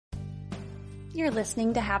You're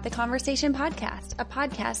listening to Have the Conversation podcast, a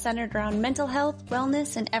podcast centered around mental health,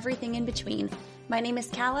 wellness, and everything in between. My name is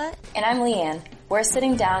Kala. And I'm Leanne. We're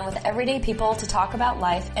sitting down with everyday people to talk about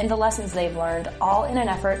life and the lessons they've learned, all in an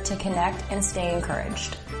effort to connect and stay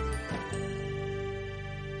encouraged.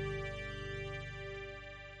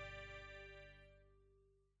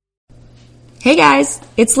 Hey guys,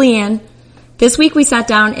 it's Leanne. This week we sat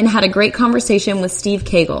down and had a great conversation with Steve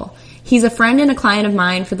Cagle. He's a friend and a client of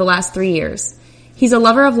mine for the last 3 years. He's a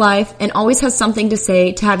lover of life and always has something to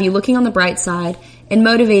say to have you looking on the bright side and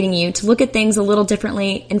motivating you to look at things a little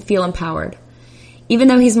differently and feel empowered. Even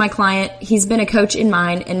though he's my client, he's been a coach in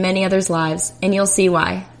mine and many others' lives, and you'll see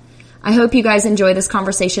why. I hope you guys enjoy this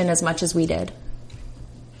conversation as much as we did.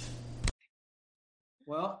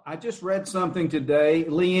 Well, I just read something today.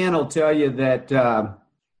 Leanne will tell you that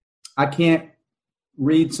I can't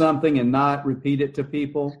read something and not repeat it to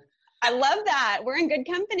people. I love that. We're in good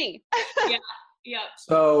company. Yeah.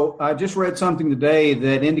 So I just read something today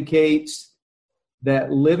that indicates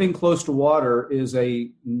that living close to water is a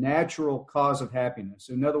natural cause of happiness.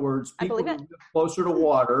 In other words, people who live closer to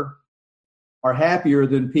water are happier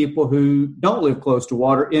than people who don't live close to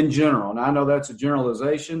water in general. And I know that's a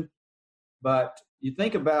generalization, but you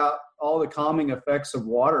think about all the calming effects of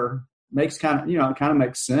water, it kind of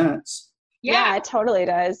makes sense. Yeah, it totally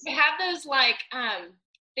does. They have those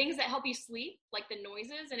things that help you sleep, like the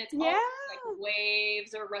noises, and it's all like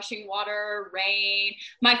waves or rushing water, rain.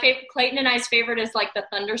 My favorite, Clayton and I's favorite, is like the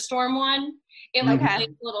thunderstorm one. It makes a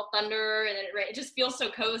little thunder, and then it just feels so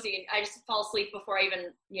cozy, and I just fall asleep before I even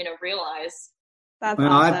realize. That's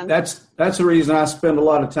awesome. That's the reason I spend a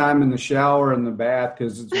lot of time in the shower and the bath,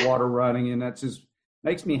 because it's water running, and that just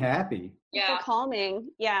makes me happy. Yeah, so calming.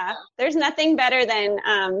 Yeah, there's nothing better than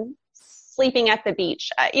sleeping at the beach.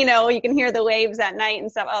 You can hear the waves at night and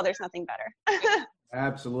stuff. Oh, there's nothing better.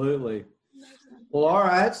 Absolutely. Well, all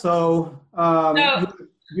right. So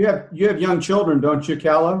you have young children, don't you,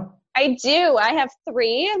 Kala? I do. I have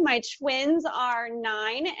 3. My twins are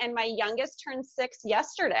 9, and my youngest turned 6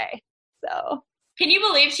 yesterday. So. Can you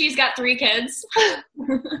believe she's got 3 kids?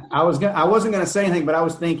 I wasn't going to say anything, but I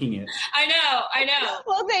was thinking it. I know.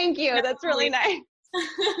 Well, thank you. That's really nice.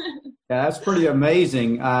 Yeah, that's pretty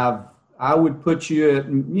amazing. I would put you at,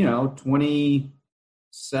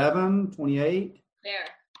 27, 28. There.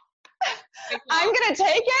 I'm going to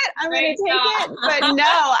take it. But no,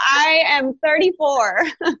 I am 34.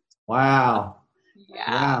 Wow.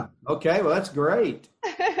 Yeah. Okay. Well, that's great.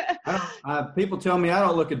 People tell me I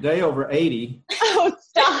don't look a day over 80. Oh,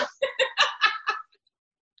 stop.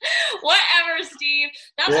 Whatever, Steve.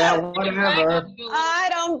 Whatever. I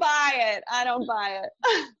don't buy it.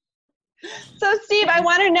 So, Steve, I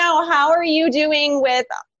want to know, how are you doing with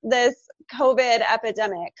this COVID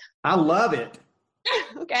epidemic? I love it.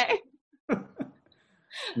 Okay.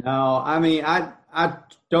 No, I mean, I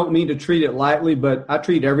don't mean to treat it lightly, but I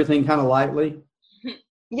treat everything kind of lightly.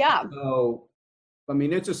 Yeah. So, I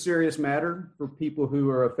mean, it's a serious matter for people who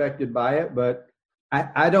are affected by it, but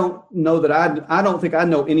I don't know that I don't think I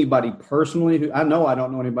know anybody personally I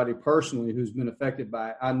don't know anybody personally who's been affected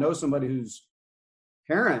by it. I know somebody whose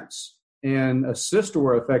parents and a sister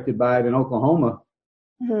were affected by it in Oklahoma.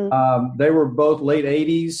 Mm-hmm. They were both late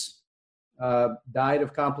 80s, died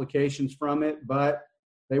of complications from it, but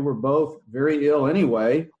they were both very ill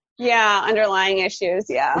anyway. Yeah, underlying issues,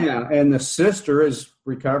 yeah. Yeah, and the sister is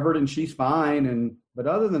recovered and she's fine. But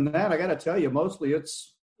other than that, I got to tell you, mostly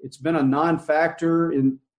it's been a non-factor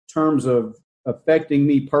in terms of affecting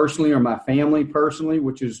me personally or my family personally,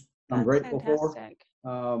 which is I'm grateful fantastic.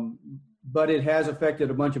 For. But it has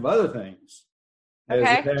affected a bunch of other things, as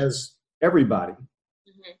it has everybody.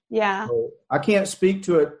 Mm-hmm. Yeah. So I can't speak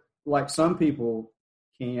to it like some people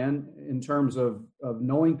can in terms of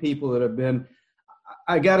knowing people that have been.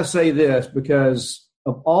 I got to say this, because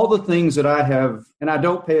of all the things that I have, and I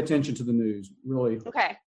don't pay attention to the news, really.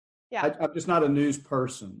 Okay. Yeah. I'm just not a news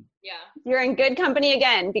person. Yeah. You're in good company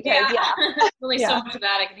again, because Really so much of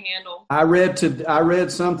that I can handle. I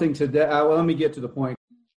read something today. Let me get to the point.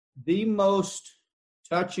 The most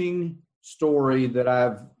touching story that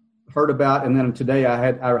I've heard about, and then today I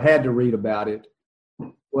had to read about it,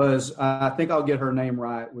 was, I think I'll get her name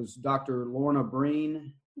right, was Dr. Lorna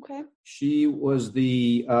Breen. Okay. She was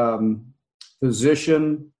the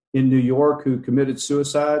physician in New York who committed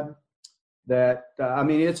suicide. That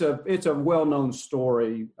it's a well-known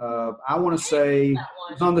story. I want to say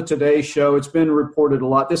it's on the Today Show. It's been reported a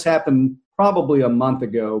lot. This happened probably a month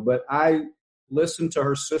ago, but I listened to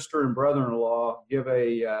her sister and brother-in-law give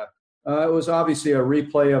it was obviously a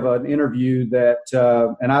replay of an interview that,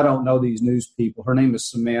 and I don't know these news people. Her name is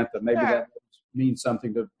Samantha. Maybe sure. means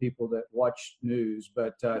something to people that watch news,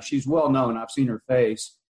 but she's well known. I've seen her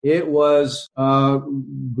face. It was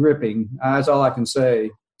gripping. That's all I can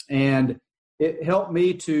say. And it helped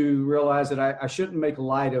me to realize that I shouldn't make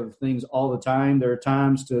light of things all the time. There are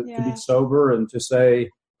times to be sober and to say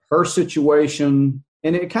her situation,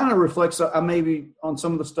 and it kind of reflects maybe on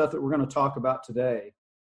some of the stuff that we're going to talk about today,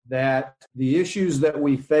 that the issues that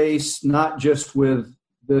we face, not just with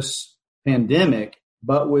this pandemic,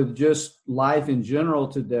 but with just life in general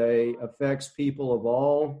today, affects people of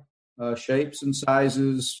all shapes and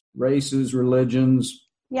sizes, races, religions.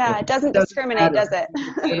 Yeah, it doesn't discriminate, does it?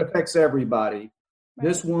 It affects everybody. Right.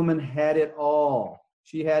 This woman had it all.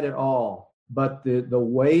 She had it all. But the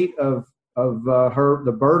weight of her,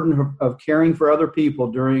 the burden of caring for other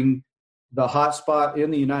people during the hot spot in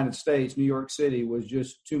the United States, New York City, was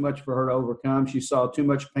just too much for her to overcome. She saw too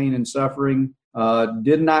much pain and suffering,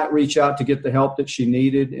 did not reach out to get the help that she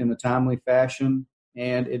needed in a timely fashion,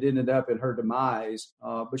 and it ended up in her demise.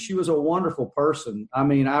 But she was a wonderful person. I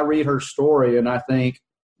mean, I read her story and I think,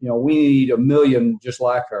 we need 1 million just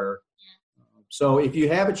like her. So if you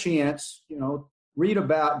have a chance, read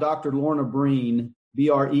about Dr. Lorna Breen,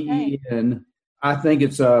 Breen. I think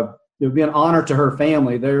it would be an honor to her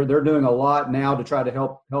family. They're doing a lot now to try to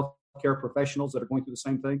help healthcare professionals that are going through the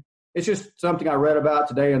same thing. It's just something I read about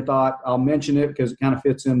today and thought I'll mention it because it kind of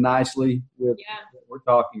fits in nicely with what we're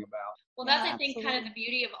talking about. Well, that's, I think, kind of the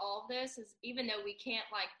beauty of all of this is even though we can't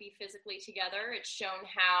be physically together, it's shown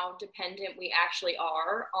how dependent we actually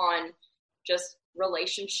are on just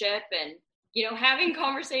relationship and, having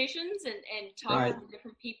conversations and talking to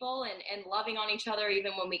different people and loving on each other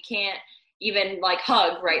even when we can't even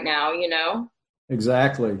hug right now,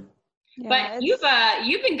 Exactly. Yeah, but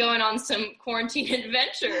you've been going on some quarantine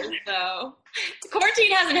adventures, though.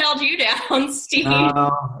 Quarantine hasn't held you down, Steve.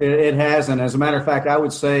 No, it hasn't. As a matter of fact, I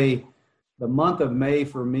would say the month of May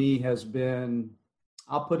for me has been,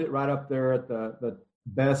 I'll put it right up there at the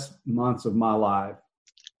best months of my life.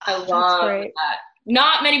 I love that.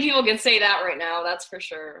 Not many people can say that right now, that's for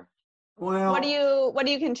sure. Well, what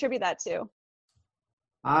do you contribute that to?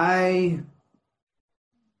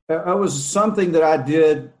 It was something that I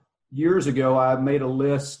did years ago. I made a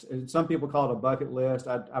list, and some people call it a bucket list.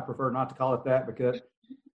 I prefer not to call it that because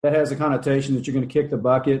that has a connotation that you're going to kick the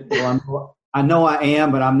bucket. Well, I know I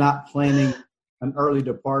am, but I'm not planning an early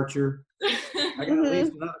departure. I got at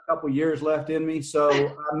least another couple years left in me.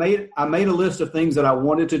 So I made a list of things that I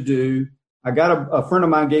wanted to do. I got a friend of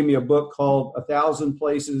mine gave me a book called 1,000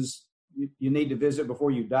 Places You Need to Visit Before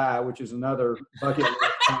You Die, which is another bucket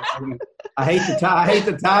list. I hate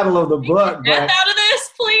the title of the book. Get out of this,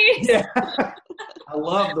 please. Yeah, I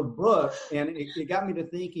love the book, and it got me to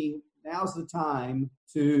thinking, now's the time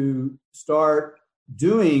to start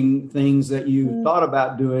doing things that you thought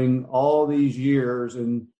about doing all these years.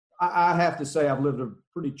 And I have to say I've lived a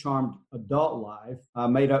pretty charmed adult life. I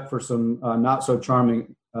made up for some not so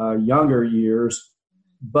charming younger years,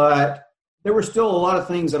 but there were still a lot of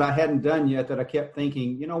things that I hadn't done yet that I kept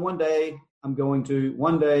thinking, one day I'm going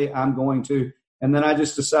to, and then I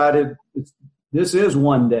just decided this is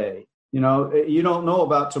one day. You don't know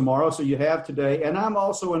about tomorrow, so you have today. And I'm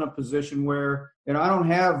also in a position where, I don't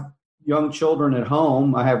have young children at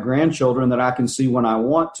home. I have grandchildren that I can see when I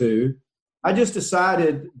want to. I just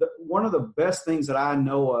decided that one of the best things that I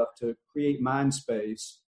know of to create mind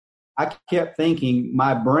space, I kept thinking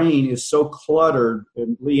my brain is so cluttered,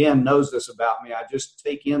 and Leanne knows this about me. I just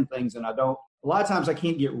take in things and a lot of times I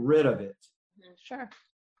can't get rid of it. Sure.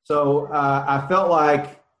 So I felt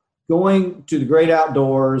like going to the great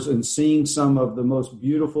outdoors and seeing some of the most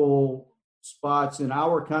beautiful spots in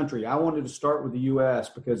our country. I wanted to start with the U.S.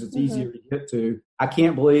 because it's easier to get to. I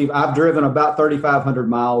can't believe I've driven about 3,500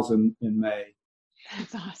 miles in May.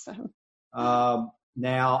 That's awesome.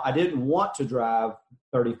 Now, I didn't want to drive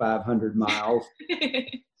 3,500 miles,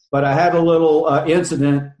 but I had a little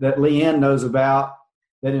incident that Leanne knows about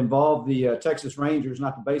that involved the Texas Rangers,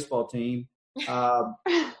 not the baseball team.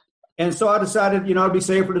 And so I decided, it'd be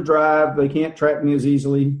safer to drive. They can't track me as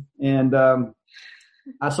easily. And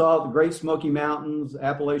I saw the Great Smoky Mountains,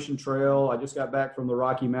 Appalachian Trail. I just got back from the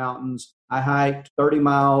Rocky Mountains. I hiked 30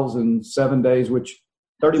 miles in 7 days, which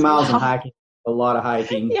 30 miles in hiking, a lot of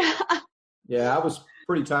hiking. Yeah, I was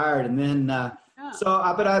pretty tired. And then,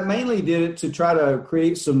 but I mainly did it to try to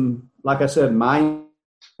create some, like I said, mind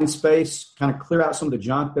space, kind of clear out some of the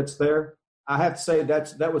junk that's there. I have to say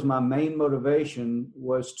that was my main motivation,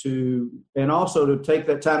 and also to take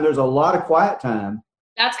that time. There's a lot of quiet time.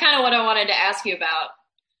 That's kind of what I wanted to ask you about.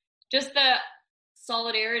 Just the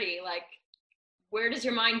solidarity, where does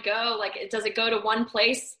your mind go? Does it go to one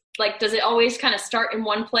place like, does it always kind of start in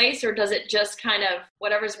one place, or does it just kind of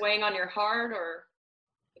whatever's weighing on your heart, or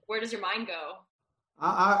where does your mind go?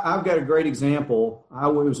 I've got a great example.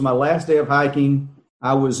 It was my last day of hiking.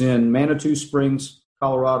 I was in Manitou Springs,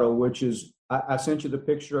 Colorado, which is, I sent you the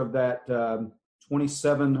picture of that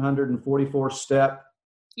 2,744 step.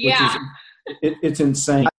 Yeah. It's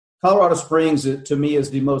insane. Colorado Springs, to me, is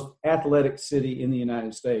the most athletic city in the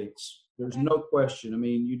United States. There's no question. I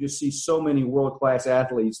mean, you just see so many world-class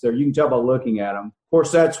athletes there. You can tell by looking at them. Of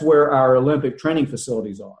course, that's where our Olympic training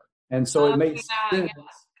facilities are. And so it makes sense.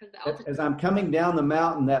 As I'm coming down the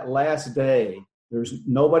mountain that last day, there's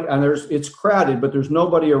nobody, and it's crowded, but there's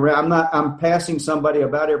nobody around. I'm passing somebody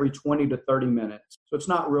about every 20 to 30 minutes. So it's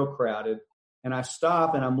not real crowded. And I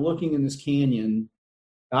stop and I'm looking in this canyon.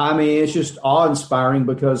 I mean, it's just awe-inspiring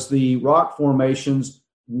because the rock formations,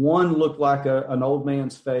 one looked like an old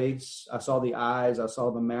man's face. I saw the eyes. I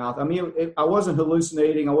saw the mouth. I mean, I wasn't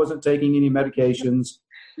hallucinating. I wasn't taking any medications.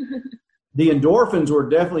 The endorphins were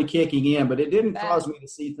definitely kicking in, but it didn't cause me to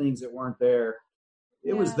see things that weren't there.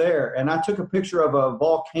 It was there. And I took a picture of a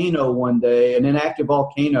volcano one day, an inactive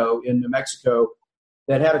volcano in New Mexico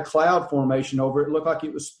that had a cloud formation over it. It looked like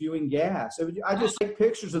it was spewing gas. I just take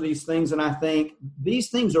pictures of these things, and I think these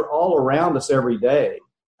things are all around us every day.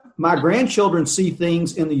 My grandchildren see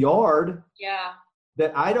things in the yard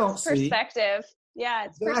that I don't see. Perspective. Yeah,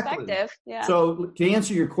 it's perspective. Yeah. So to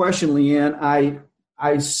answer your question, Leanne,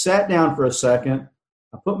 I sat down for a second.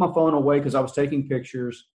 I put my phone away because I was taking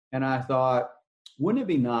pictures, and I thought, wouldn't it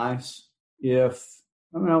be nice if,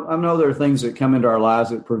 I know there are things that come into our lives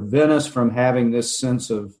that prevent us from having this sense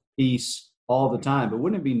of peace all the time, but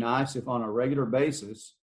wouldn't it be nice if on a regular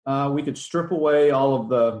basis we could strip away all of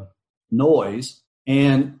the noise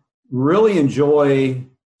and really enjoy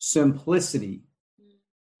simplicity?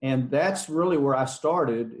 And that's really where I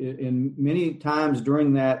started. And many times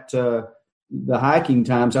during that, the hiking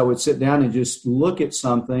times, I would sit down and just look at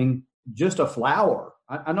something, just a flower.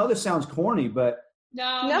 I know this sounds corny, but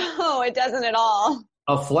no, it doesn't at all.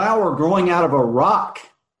 A flower growing out of a rock,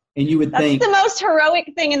 and you would think that's the most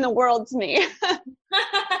heroic thing in the world to me.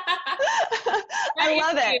 I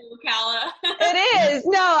love it, Calla. It is.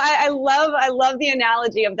 No, I love the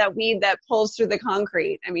analogy of that weed that pulls through the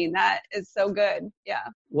concrete. I mean, that is so good. Yeah.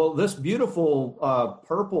 Well, this beautiful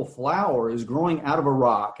purple flower is growing out of a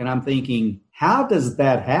rock, and I'm thinking, how does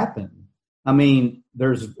that happen? I mean,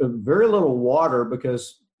 there's very little water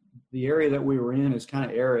because the area that we were in is kind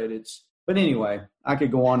of arid. But anyway, I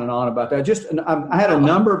could go on and on about that. I had a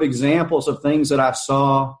number of examples of things that I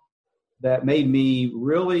saw that made me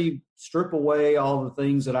really strip away all the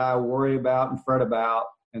things that I worry about and fret about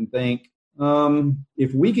and think,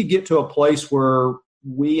 if we could get to a place where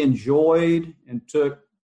we enjoyed and took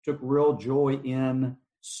real joy in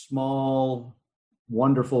small,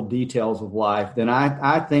 wonderful details of life, then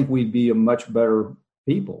I think we'd be a much better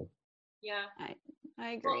people. Yeah.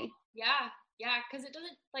 I agree. Well, yeah, because it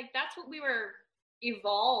doesn't, like, that's what we were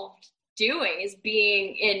evolved doing, is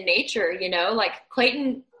being in nature, like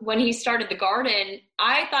Clayton, when he started the garden,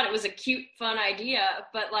 I thought it was a cute, fun idea,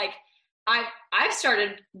 but like I've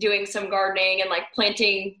started doing some gardening and like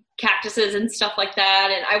planting cactuses and stuff like that.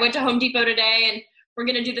 And I went to Home Depot today, and we're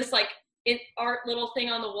going to do this like art little thing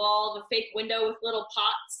on the wall, the fake window with little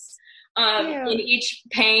pots in each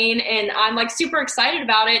pane. And I'm like super excited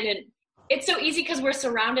about it. And it's so easy because we're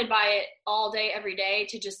surrounded by it all day, every day,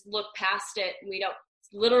 to just look past it. We don't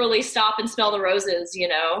literally stop and smell the roses,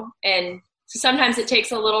 and so sometimes it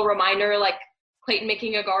takes a little reminder, like Clayton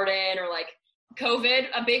making a garden, or like COVID,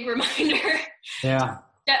 a big reminder. Yeah.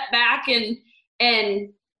 Step back and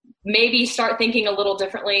maybe start thinking a little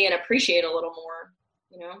differently and appreciate a little more,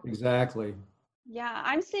 Exactly. Yeah,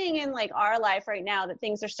 I'm seeing in like our life right now that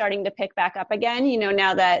things are starting to pick back up again,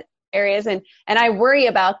 now that areas, and I worry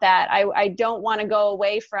about that. I don't want to go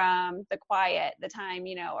away from the quiet, the time,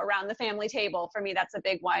 around the family table. For me, that's a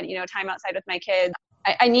big one, time outside with my kids.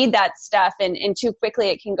 I need that stuff, and too quickly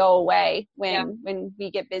it can go away when we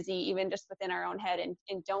get busy, even just within our own head,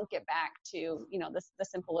 and don't get back to, the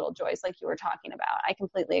simple little joys like you were talking about. I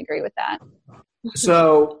completely agree with that.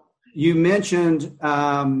 So you mentioned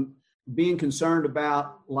being concerned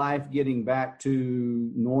about life getting back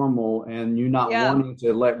to normal, and you not wanting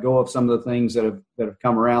to let go of some of the things that have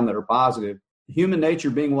come around that are positive. Human nature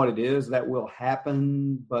being what it is, that will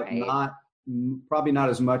happen, but probably not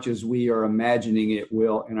as much as we are imagining it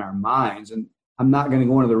will in our minds. And I'm not going to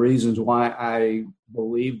go into the reasons why I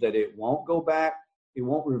believe that it won't go back. It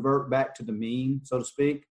won't revert back to the mean, so to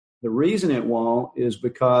speak. The reason it won't is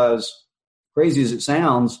because, crazy as it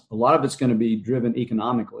sounds, a lot of it's going to be driven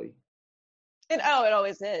economically. It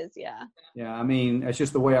always is. Yeah. Yeah. I mean, that's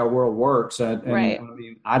just the way our world works. And Right. I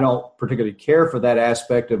mean, I don't particularly care for that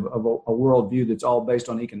aspect of a worldview that's all based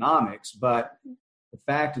on economics. But the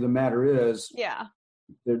fact of the matter is, Yeah.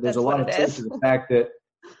 there's a lot of truth to the fact that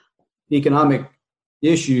economic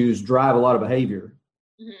issues drive a lot of behavior.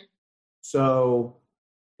 Mm-hmm. So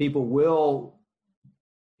people will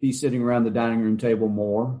be sitting around the dining room table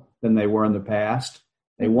more than they were in the past.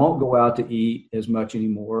 They won't go out to eat as much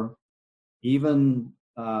anymore. Even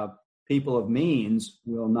people of means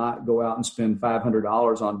will not go out and spend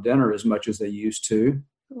 $500 on dinner as much as they used to.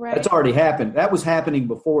 Right. That's already happened. That was happening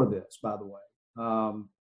before this, by the way.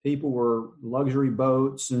 People were luxury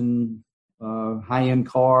boats and high-end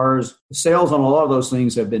cars. Sales on a lot of those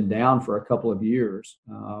things have been down for a couple of years.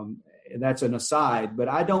 That's an aside, but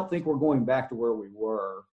I don't think we're going back to where we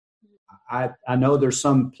were. I know there's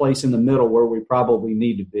some place in the middle where we probably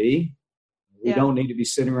need to be. We don't need to be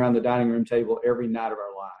sitting around the dining room table every night of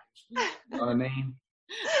our lives. You know what I mean?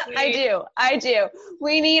 I do.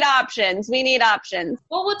 We need options.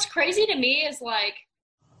 Well, what's crazy to me is like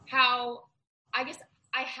how I guess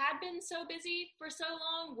I had been so busy for so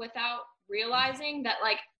long without realizing that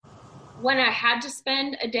like when I had to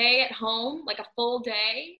spend a day at home, like a full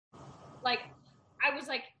day, like I was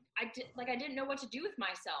like, I didn't know what to do with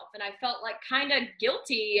myself. And I felt like kind of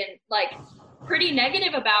guilty and like pretty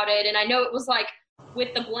negative about it. And I know it was like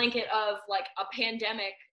with the blanket of like a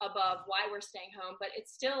pandemic above why we're staying home, but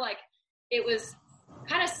it's still like, it was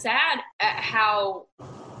kind of sad at how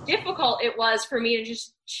difficult it was for me to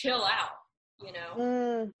just chill out, you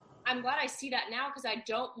know? I'm glad I see that now because I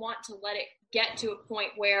don't want to let it get to a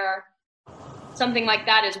point where something like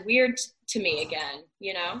that is weird to me again,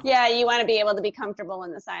 you know? Yeah, you want to be able to be comfortable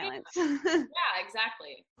in the silence. Yeah,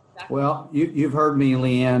 exactly. Well, you've heard me,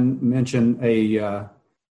 Leanne, mention a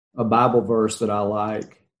Bible verse that I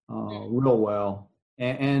like real well.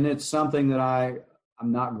 And it's something that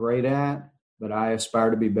I'm not great at, but I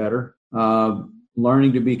aspire to be better.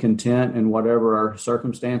 Learning to be content in whatever our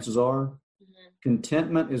circumstances are.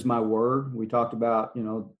 Contentment is my word. We talked about,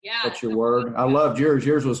 that's your word. I loved yours.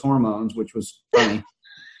 Yours was hormones, which was funny.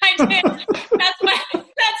 I did. That's my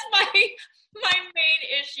main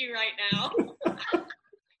issue right now.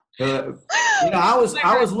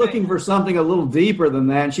 I was looking for something a little deeper than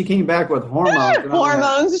that, and she came back with hormones.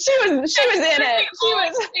 Hormones. She was in it. All I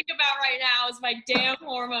can think about right now is my damn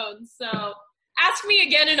hormones. So ask me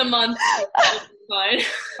again in a month. Fine.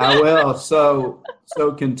 I will. So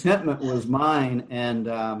contentment was mine, and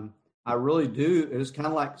I really do. It was kind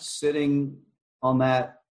of like sitting on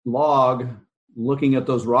that log, looking at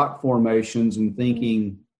those rock formations and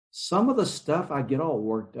thinking, some of the stuff I get all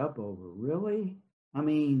worked up over, really? I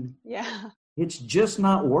mean, yeah, it's just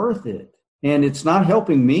not worth it. And it's not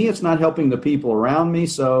helping me. It's not helping the people around me.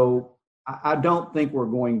 So I don't think we're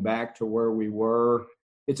going back to where we were.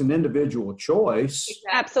 It's an individual choice.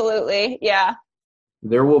 Exactly. Absolutely. Yeah.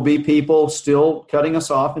 There will be people still cutting us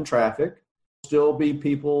off in traffic. Still be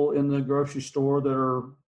people in the grocery store that are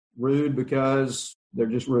rude because they're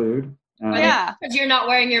just rude. Because you're not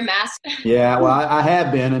wearing your mask. Yeah, well, I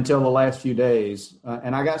have been until the last few days.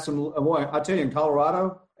 And I got I'll tell you, in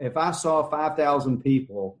Colorado, if I saw 5,000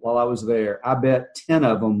 people while I was there, I bet 10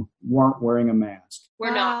 of them weren't wearing a mask.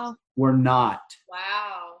 We're not. Wow.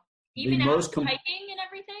 Even out hiking and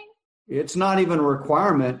everything? It's not even a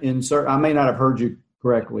requirement in certain, I may not have heard you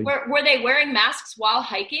correctly. Were they wearing masks while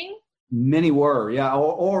hiking? Many were, yeah.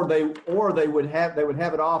 Or they would have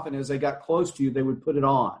it off, and as they got close to you, they would put it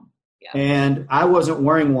on. Yeah. And I wasn't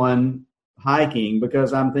wearing one hiking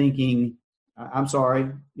because I'm thinking, I'm sorry,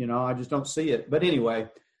 I just don't see it. But anyway,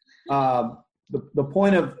 the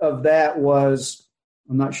point of that was,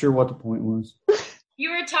 I'm not sure what the point was. You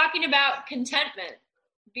were talking about contentment,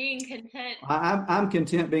 being content. I'm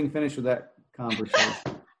content being finished with that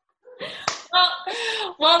conversation.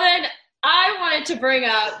 Well, then I wanted to bring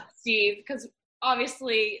up, Steve, because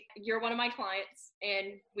obviously you're one of my clients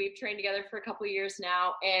and we've trained together for a couple of years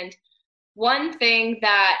now. And one thing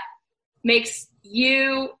that makes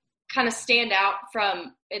you kind of stand out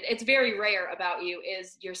from, it's very rare about you,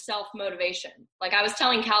 is your self-motivation. Like I was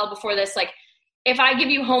telling Cal before this, like if I give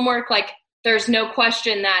you homework, like there's no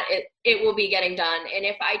question that it will be getting done. And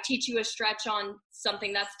if I teach you a stretch on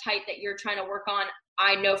something that's tight that you're trying to work on,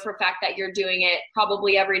 I know for a fact that you're doing it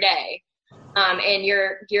probably every day. And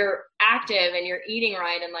you're active and you're eating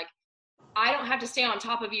right. And like, I don't have to stay on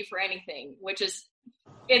top of you for anything,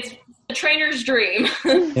 it's the trainer's dream.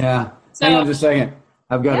 Yeah. So, hang on just a second.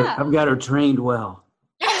 I've got her trained well.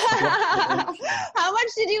 How much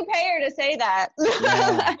did you pay her to say that?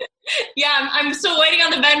 Yeah, I'm still waiting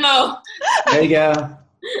on the Venmo. There you go.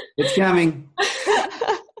 It's coming.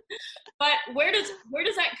 But where does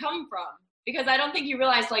that come from? Because I don't think you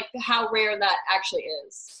realize like how rare that actually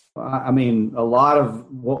is. I mean, a lot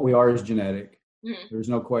of what we are is genetic. Mm-hmm. There's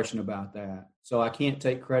no question about that. So I can't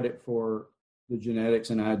take credit for the genetics,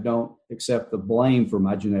 and I don't accept the blame for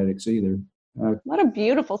my genetics either. What a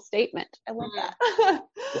beautiful statement. I love that.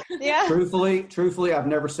 Yeah. Truthfully, I've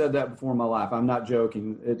never said that before in my life. I'm not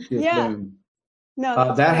joking. It's boom.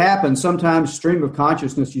 No, that happens. Sometimes stream of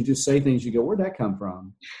consciousness, you just say things, you go, where'd that come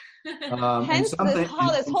from? Hence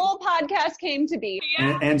this whole podcast came to be.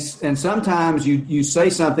 Yeah. And sometimes you say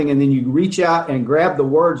something and then you reach out and grab the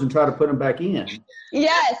words and try to put them back in.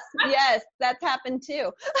 Yes, that's happened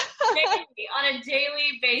too. On a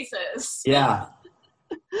daily basis. Yeah.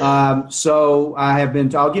 So I have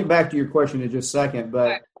been, I'll get back to your question in just a second,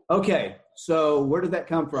 but okay. So where did that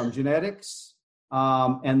come from? Genetics.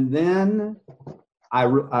 And then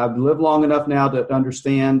I've lived long enough now to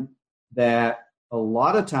understand that a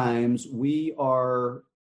lot of times we are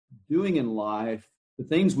doing in life the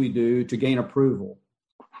things we do to gain approval.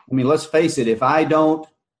 I mean, let's face it, if I don't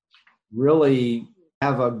really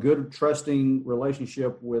have a good, trusting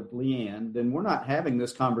relationship with Leanne, then we're not having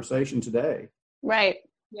this conversation today. Right.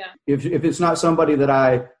 Yeah. If it's not somebody that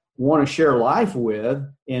I want to share life with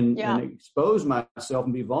and expose myself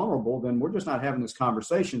and be vulnerable, then we're just not having this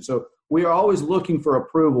conversation. So we are always looking for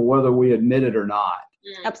approval, whether we admit it or not.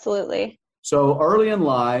 Absolutely. So early in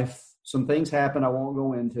life, some things happened I won't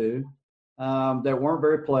go into that weren't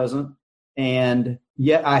very pleasant. And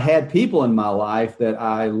yet I had people in my life that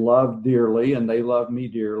I loved dearly and they loved me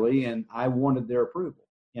dearly, and I wanted their approval.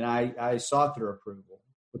 And I sought their approval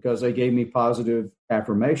because they gave me positive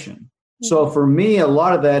affirmation. Mm-hmm. So for me, a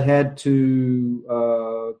lot of that had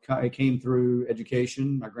to, it came through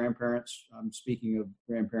education. My grandparents, I'm speaking of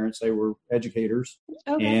grandparents, they were educators.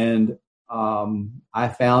 Okay. And I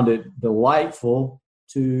found it delightful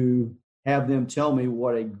to have them tell me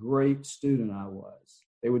what a great student I was.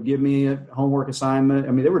 They would give me a homework assignment.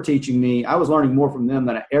 I mean, they were teaching me. I was learning more from them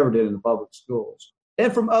than I ever did in the public schools.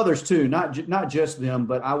 And from others too, not just them,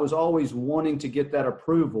 but I was always wanting to get that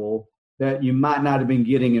approval that you might not have been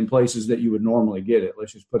getting in places that you would normally get it.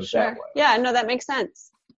 Let's just put it that way. Yeah, no, that makes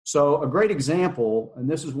sense. So a great example, and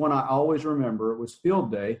this is one I always remember, it was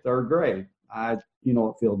field day, third grade. You know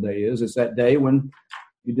what field day is. It's that day when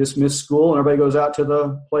you dismiss school and everybody goes out to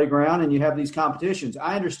the playground and you have these competitions.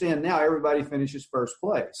 I understand now everybody finishes first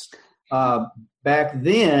place. Back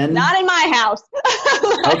then. Not in my house.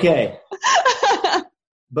 Okay.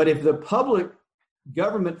 But if the public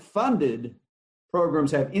government funded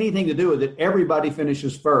programs have anything to do with it, everybody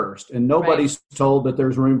finishes first and nobody's told that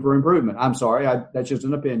there's room for improvement. I'm sorry. That's just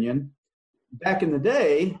an opinion. Back in the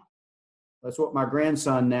day, that's what my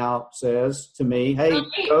grandson now says to me. Hey,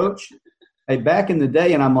 coach. Hey, back in the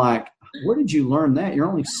day, and I'm like, where did you learn that? You're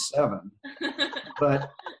only 7. But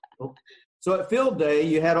so at field day,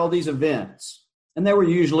 you had all these events, and they were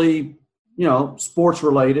usually, sports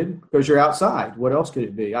related because you're outside. What else could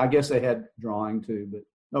it be? I guess they had drawing too, but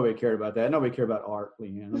nobody cared about that. Nobody cared about art,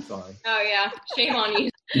 Leanne. I'm sorry. Oh yeah, shame on you.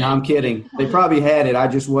 No, I'm kidding. They probably had it. I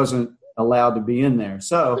just wasn't allowed to be in there.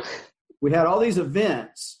 So we had all these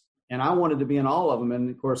events. And I wanted to be in all of them. And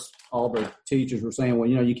of course, all the teachers were saying, well,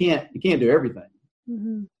 you can't do everything. Mm-hmm.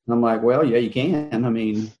 And I'm like, well, yeah, you can. I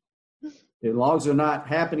mean, as long as they're not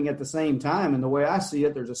happening at the same time. And the way I see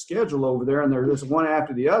it, there's a schedule over there and they're just one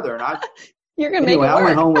after the other. And you're going to make it work.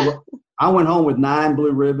 I went home with 9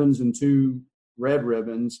 blue ribbons and 2 red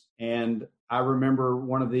ribbons. And I remember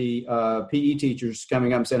one of the PE teachers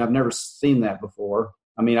coming up and saying, I've never seen that before.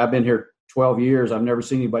 I mean, I've been here 12 years. I've never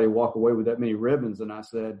seen anybody walk away with that many ribbons. And I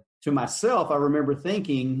said, to myself, I remember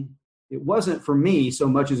thinking it wasn't for me so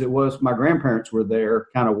much as it was my grandparents were there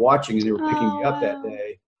kind of watching and they were picking me up that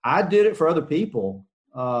day. I did it for other people.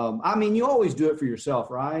 I mean, you always do it for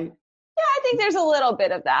yourself, right? Yeah, I think there's a little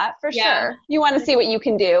bit of that for sure. You want to see what you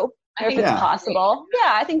can do if it's possible.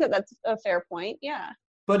 Yeah, I think that's a fair point. Yeah.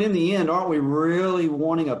 But in the end, aren't we really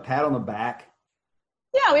wanting a pat on the back?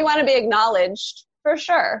 Yeah, we want to be acknowledged for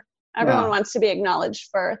sure. Everyone wants to be acknowledged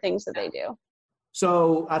for things that they do.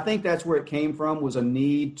 So I think that's where it came from, was a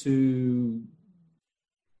need to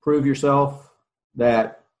prove yourself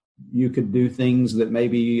that you could do things that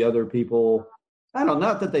maybe other people,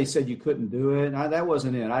 not that they said you couldn't do it. That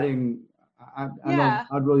wasn't it. I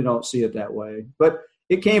really don't see it that way. But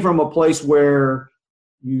it came from a place where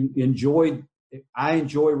I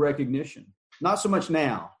enjoy recognition. Not so much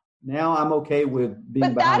now. Now I'm okay with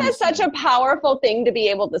being. But that is such a powerful thing to be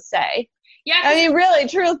able to say. Yeah, I mean, really,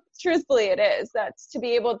 truthfully, it is. That's to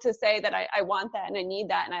be able to say that I want that and I need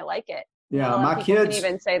that and I like it. Yeah, my kids can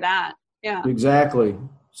even say that. Yeah. Exactly.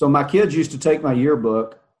 So my kids used to take my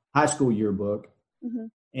yearbook, high school yearbook, Mm-hmm.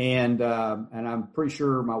 and I'm pretty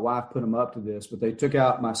sure my wife put them up to this, but they took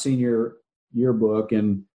out my senior yearbook,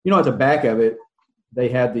 and at the back of it, they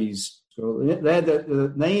had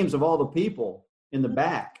the names of all the people in the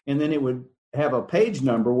back, and then it would have a page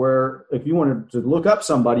number where if you wanted to look up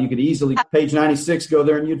somebody, you could easily page 96, go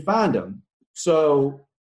there and you'd find them. So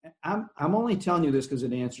I'm only telling you this because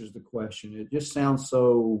it answers the question. It just sounds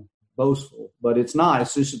so boastful, but it's not.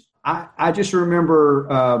 It's just I just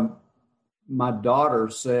remember my daughter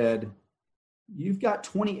said, "You've got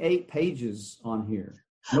 28 pages on here.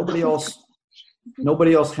 Nobody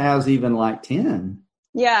else has even like 10."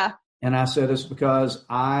 Yeah. And I said, it's because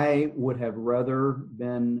I would have rather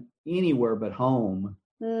been anywhere but home.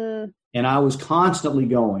 And I was constantly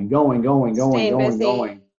going, and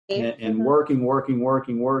Mm-hmm.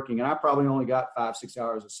 working. And I probably only got 5-6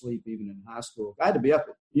 hours of sleep even in high school. I had to be up,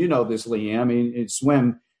 this, Leanne. I mean, it's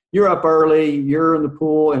swim. You're up early, you're in the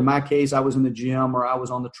pool. In my case, I was in the gym, or I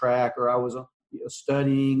was on the track, or I was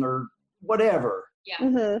studying, or whatever. Yeah.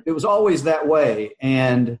 Mm-hmm. It was always that way.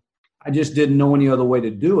 And I just didn't know any other way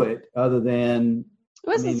to do it other than It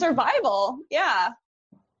was a survival. Yeah.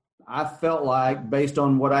 I felt like, based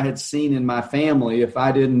on what I had seen in my family, if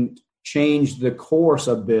I didn't change the course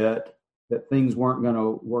a bit, that things weren't going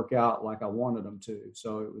to work out like I wanted them to.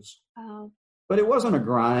 So it was, but it wasn't a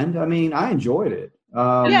grind. I mean, I enjoyed it.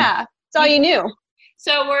 Yeah. It's all you knew.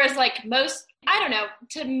 So whereas like most, I don't know,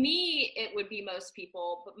 to me, it would be most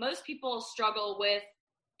people, but most people struggle with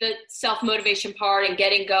the self-motivation part and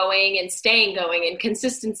getting going and staying going and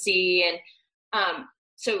consistency. And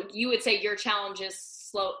so you would say your challenge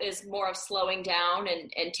is more of slowing down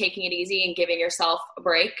and taking it easy and giving yourself a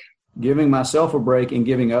break. Giving myself a break and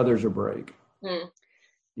giving others a break.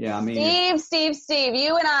 Yeah, I mean, Steve,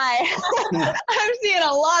 you and I, I'm seeing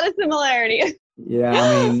a lot of similarities. Yeah,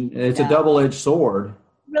 I mean, it's a double-edged sword. It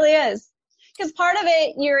really is. Because part of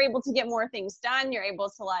it, you're able to get more things done. You're able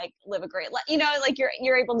to like live a great life. Like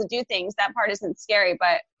you're able to do things. That part isn't scary.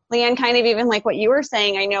 But Leanne, kind of even like what you were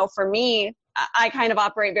saying, I know for me, I kind of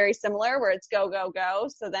operate very similar where it's go, go, go.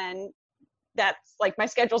 So then that's like my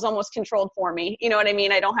schedule's almost controlled for me. You know what I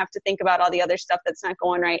mean? I don't have to think about all the other stuff that's not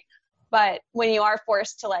going right. But when you are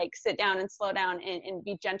forced to like sit down and slow down and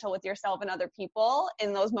be gentle with yourself and other people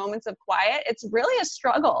in those moments of quiet, it's really a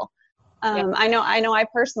struggle. I know I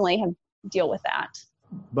personally have deal with that.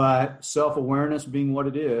 But self-awareness being what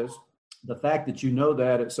it is, the fact that you know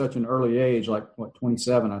that at such an early age, like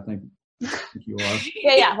 27, I think you are.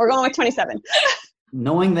 Yeah, we're going with 27.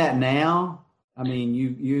 Knowing that now, I mean,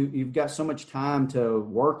 you've got so much time to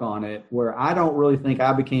work on it, where I don't really think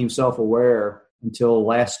I became self-aware until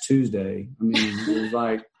last Tuesday. I mean, it was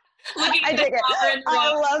like, I dig it.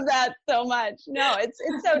 I love that so much. No, it's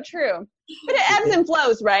so true. But it ebbs and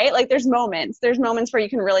flows, right? Like there's moments where you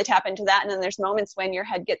can really tap into that, and then there's moments when your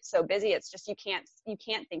head gets so busy it's just you can't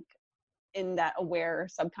think in that aware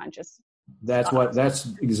subconscious. That's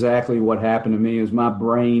exactly what happened to me. Is my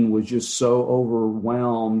brain was just so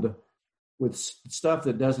overwhelmed with stuff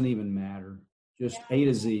that doesn't even matter. Just A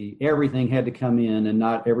to Z. Everything had to come in, and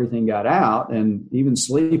not everything got out, and even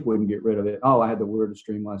sleep wouldn't get rid of it. Oh, I had the weirdest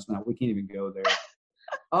dream last night. We can't even go there.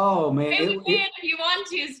 Oh, man. Maybe if you want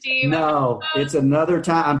to, Steve. No, it's another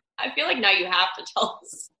time. I feel like now you have to tell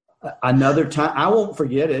us. Another time. I won't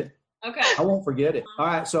forget it. Okay. I won't forget it. All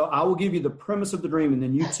right. So I will give you the premise of the dream, and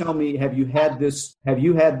then you tell me, have you had this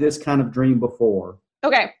kind of dream before?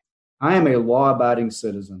 Okay. I am a law-abiding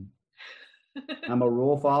citizen. I'm a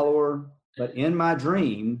rule follower. But in my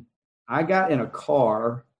dream, I got in a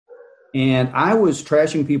car and I was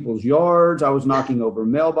trashing people's yards. I was knocking over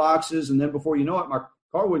mailboxes. And then before you know it, my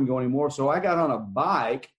car wouldn't go anymore. So I got on a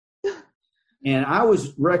bike and I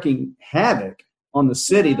was wreaking havoc on the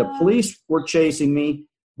city. The police were chasing me.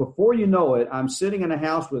 Before you know it, I'm sitting in a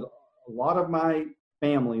house with a lot of my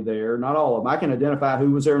family there. Not all of them. I can identify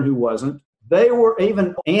who was there and who wasn't. They were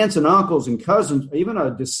even aunts and uncles and cousins. Even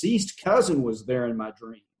a deceased cousin was there in my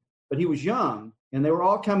dream. But he was young, and they were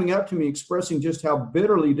all coming up to me expressing just how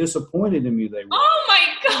bitterly disappointed in me they were. Oh, my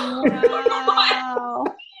God. Wow.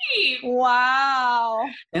 Wow.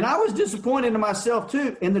 And I was disappointed in myself,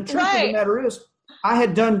 too. And the truth of the matter is, I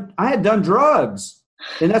had done drugs,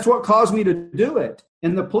 and that's what caused me to do it.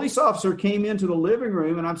 And the police officer came into the living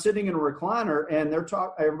room, and I'm sitting in a recliner, and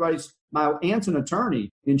my aunt's an attorney,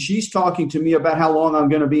 and she's talking to me about how long I'm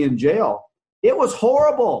going to be in jail. It was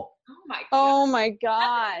horrible. Oh my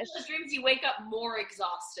gosh. The dreams you wake up more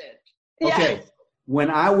exhausted. Okay. Yeah.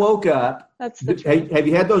 When I woke up, have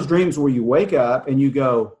you had those dreams where you wake up and you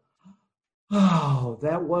go, oh,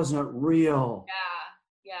 that wasn't real?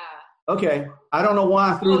 Yeah. Okay. I don't know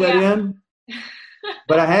why I threw that in,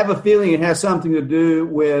 but I have a feeling it has something to do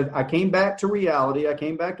with I came back to reality. I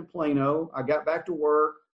came back to Plano. I got back to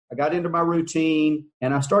work. I got into my routine,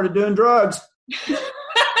 and I started doing drugs.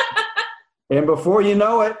 And before you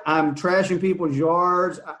know it, I'm trashing people's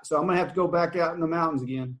yards. So I'm going to have to go back out in the mountains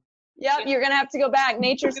again. Yep, you're going to have to go back.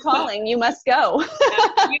 Nature's calling. You must go.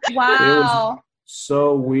 Wow.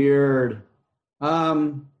 So weird.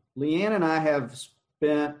 Leanne and I have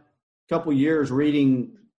spent a couple years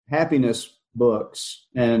reading happiness books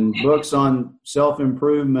and books on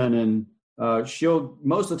self-improvement. And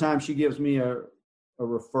most of the time she gives me a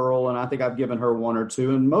referral, and I think I've given her one or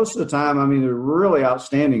two. And most of the time, I mean, they're really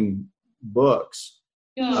outstanding books.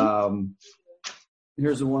 Here's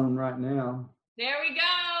the one right now. There we go.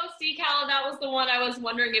 See, Calla, that was the one I was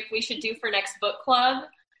wondering if we should do for next book club.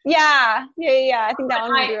 Yeah. I think that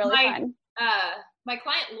one would be really fun. My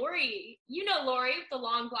client, Lori, you know Lori with the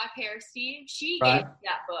long black hair, Steve, she Right. gave me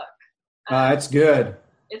that book. It's good.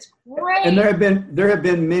 It's great. And there have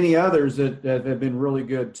been many others that have been really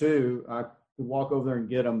good too. I could walk over there and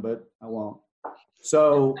get them, but I won't.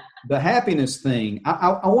 So the happiness thing,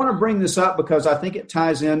 I want to bring this up because I think it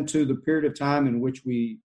ties into the period of time in which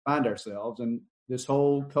we find ourselves. And this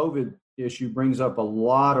whole COVID issue brings up a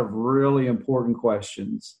lot of really important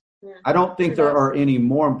questions. Yeah. I don't think there are any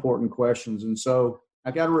more important questions. And so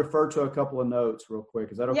I got to refer to a couple of notes real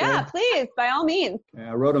quick. Is that okay? Yeah, please, by all means.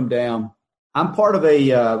 Yeah, I wrote them down. I'm part of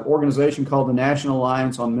a organization called the National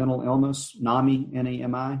Alliance on Mental Illness, NAMI,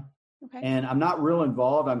 N-A-M-I. Okay. And I'm not real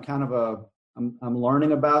involved. I'm kind of I'm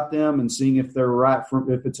learning about them and seeing if they're right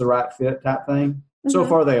if it's a right fit type thing. Mm-hmm. So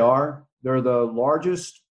far they are. They're the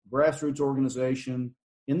largest grassroots organization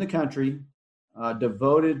in the country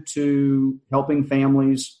devoted to helping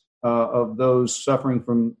families of those suffering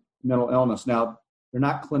from mental illness. Now, they're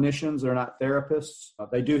not clinicians. They're not therapists.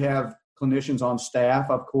 They do have clinicians on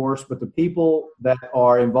staff, of course, but the people that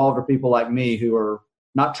are involved are people like me who are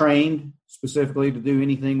not trained specifically to do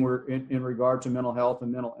anything in regard to mental health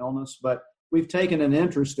and mental illness, but we've taken an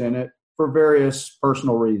interest in it for various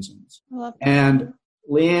personal reasons. And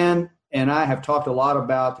Leanne and I have talked a lot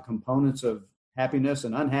about the components of happiness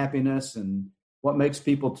and unhappiness and what makes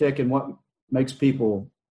people tick and what makes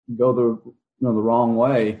people go the wrong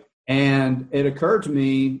way. And it occurred to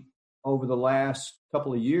me over the last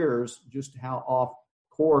couple of years just how off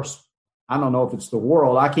course, I don't know if it's the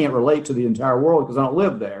world. I can't relate to the entire world because I don't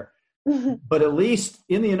live there. But at least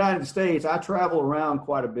in the United States, I travel around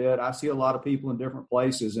quite a bit. I see a lot of people in different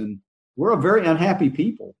places, and we're a very unhappy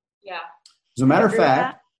people. Yeah. As a matter of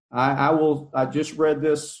fact, I just read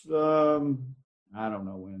this, I don't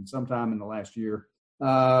know when, sometime in the last year.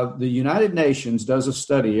 The United Nations does a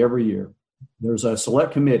study every year. There's a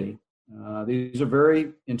select committee. These are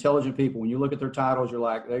very intelligent people. When you look at their titles, you're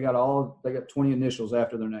like, they got 20 initials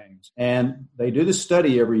after their names. And they do this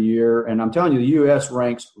study every year. And I'm telling you, the U.S.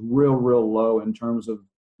 ranks real low in terms of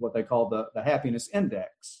what they call the happiness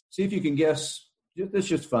index. See if you can guess, this is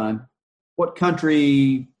just fun, what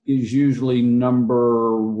country is usually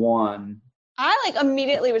number one? I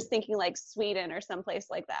immediately was thinking Sweden or someplace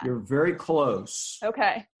like that. You're very close.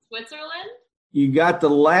 Okay. Switzerland? You got the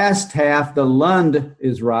last half. The Lund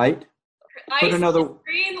is right.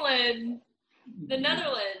 Greenland, the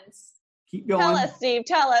Netherlands. Keep going. Tell us, Steve.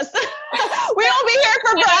 Tell us. We won't be here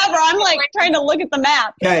for forever. I'm trying to look at the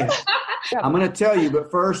map. Okay. I'm going to tell you,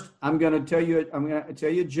 but first I'm going to tell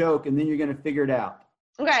you a joke, and then you're going to figure it out.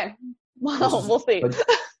 Okay. Well, we'll see.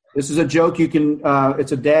 This is a joke you can.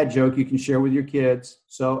 It's a dad joke you can share with your kids.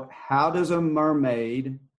 So, how does a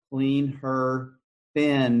mermaid clean her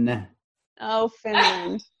fin? Oh,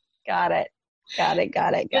 Finland. Got it. Got it.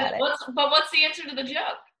 What's the answer to the joke?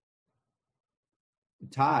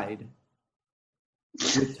 Tide.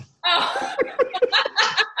 Oh.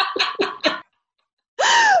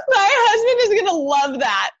 My husband is going to love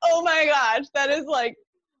that. Oh my gosh.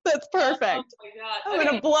 That's perfect. Oh my God. I'm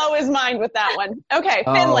going to blow his mind with that one. Okay.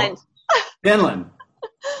 Finland.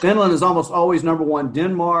 Finland is almost always number one.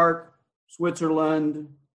 Denmark,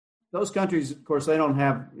 Switzerland, those countries, of course, they don't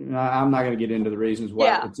have, I'm not going to get into the reasons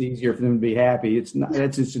why it's easier for them to be happy.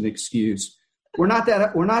 That's just an excuse. We're not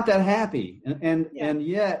that happy. And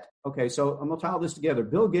yet, okay, so I'm going to tie all this together.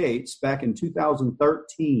 Bill Gates, back in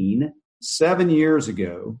 2013, 7 years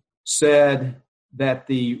ago, said that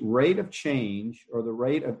the rate of change or the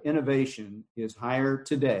rate of innovation is higher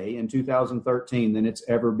today in 2013 than it's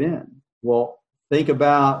ever been. Well, think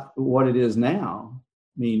about what it is now.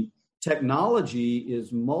 I mean, technology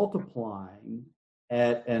is multiplying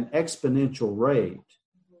at an exponential rate.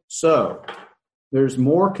 So there's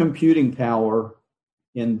more computing power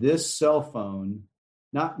in this cell phone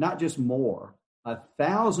not just more,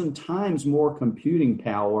 1,000 times more computing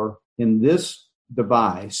power in this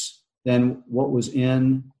device than what was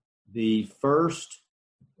in the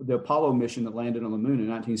Apollo mission that landed on the moon in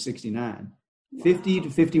 1969. 50 to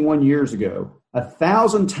 51 years ago,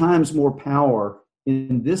 1,000 times more power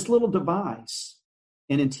in this little device.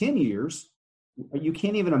 And in 10 years, you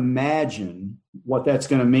can't even imagine what that's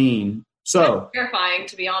going to mean. So that's terrifying,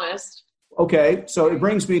 to be honest. Okay, so it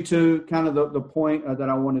brings me to kind of the point that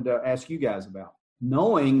I wanted to ask you guys about.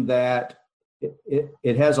 Knowing that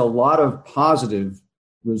it has a lot of positive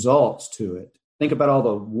results to it. Think about all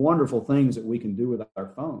the wonderful things that we can do with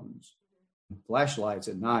our phones. Flashlights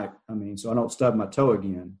at night, so I don't stub my toe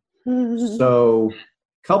again. So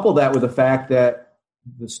couple that with the fact that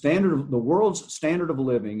the world's standard of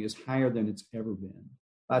living is higher than it's ever been.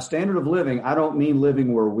 By standard of living, I don't mean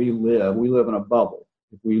living where we live. We live in a bubble.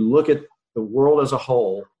 If we look at the world as a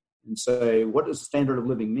whole and say, what does the standard of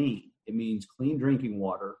living mean? It means clean drinking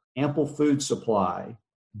water, ample food supply,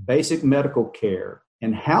 basic medical care,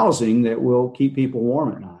 and housing that will keep people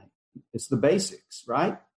warm at night. It's the basics,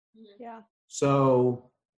 right? Yeah. So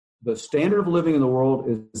the standard of living in the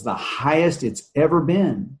world is the highest it's ever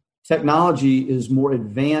been. Technology is more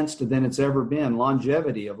advanced than it's ever been.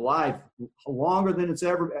 Longevity of life, longer than it's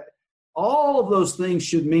ever been. All of those things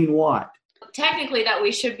should mean what? Technically that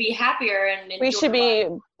we should be happier and we should be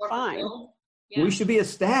fine. Yeah. We should be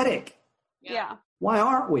ecstatic. Yeah. Why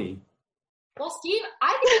aren't we? Well, Steve,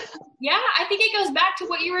 I think it goes back to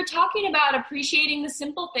what you were talking about, appreciating the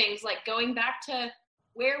simple things, like going back to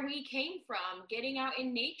where we came from, getting out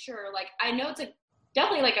in nature. Like, I know it's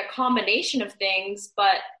definitely like a combination of things,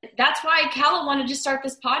 but that's why Calla wanted to start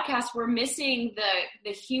this podcast. We're missing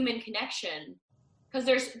the human connection because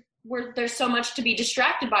there's so much to be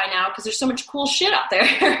distracted by now because there's so much cool shit out there,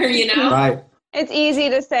 Right. It's easy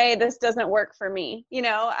to say this doesn't work for me.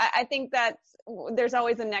 I think there's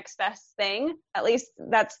always a next best thing. At least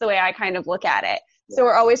that's the way I kind of look at it. So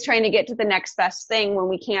we're always trying to get to the next best thing when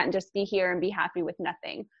we can't just be here and be happy with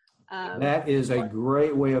nothing. That is a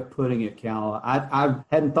great way of putting it, Calla. I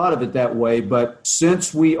hadn't thought of it that way, but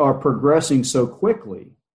since we are progressing so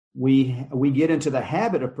quickly, we get into the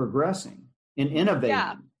habit of progressing and innovating.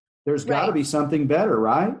 Yeah. There's got to be something better,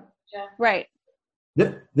 right? Yeah. Right.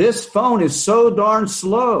 This phone is so darn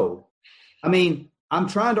slow. I'm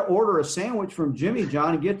trying to order a sandwich from Jimmy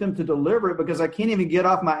John and get them to deliver it because I can't even get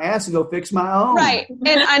off my ass and go fix my own. Right.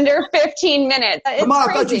 In under 15 minutes. Come on,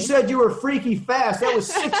 I thought you said you were freaky fast. That was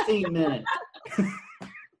 16 minutes.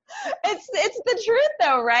 It's the truth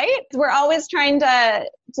though, right? We're always trying to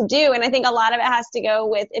do, and I think a lot of it has to go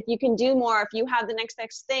with if you can do more, if you have the next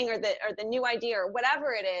best thing or the new idea or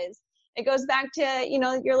whatever it is. It goes back to,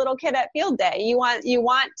 your little kid at field day. You want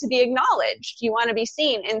to be acknowledged. You want to be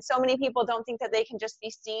seen. And so many people don't think that they can just be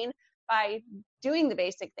seen by doing the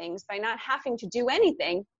basic things, by not having to do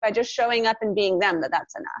anything, by just showing up and being them,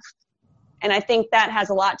 that's enough. And I think that has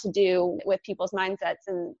a lot to do with people's mindsets.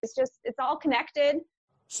 And it's all connected.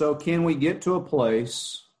 So can we get to a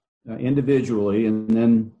place individually and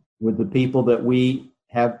then with the people that we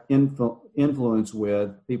have influence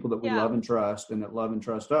with, people that we love and trust and that love and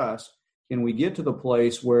trust us, can we get to the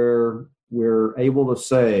place where we're able to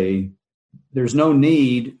say there's no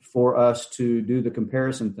need for us to do the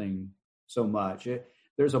comparison thing so much?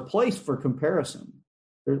 There's a place for comparison.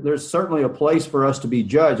 There's certainly a place for us to be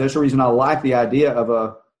judged. That's the reason I like the idea of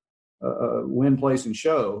a win, place, and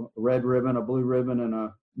show, a red ribbon, a blue ribbon, and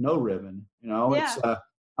a no ribbon.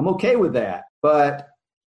 I'm okay with that. But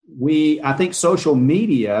I think social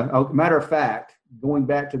media, matter of fact, going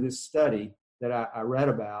back to this study that I read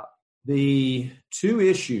about, the two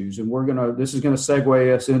issues, and this is going to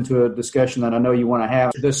segue us into a discussion that I know you want to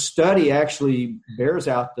have. The study actually bears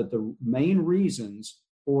out that the main reasons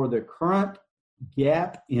for the current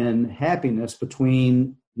gap in happiness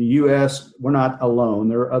between the U.S., we're not alone.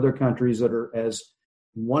 There are other countries that are as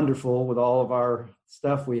wonderful with all of our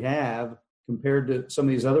stuff we have compared to some of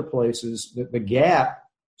these other places. The gap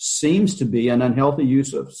seems to be an unhealthy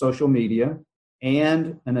use of social media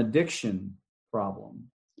and an addiction problem.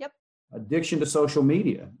 Yep. Addiction to social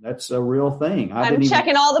media. That's a real thing. I'm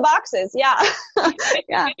checking all the boxes. Yeah.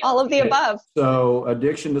 Yeah. All of the above. So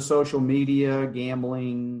addiction to social media,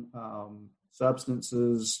 gambling,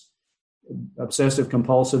 substances, obsessive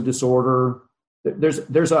compulsive disorder.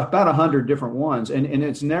 There's about 100 different ones. And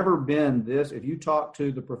it's never been this. If you talk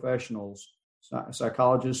to the professionals,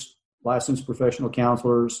 psychologists, licensed professional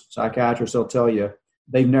counselors, psychiatrists, they'll tell you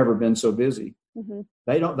they've never been so busy. Mm-hmm.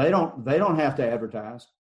 They don't have to advertise.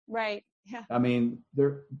 Right. Yeah.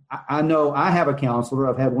 I know I have a counselor.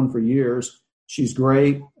 I've had one for years. She's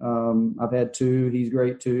great. I've had 2. He's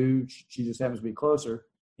great too. She just happens to be closer.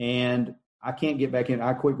 And I can't get back in.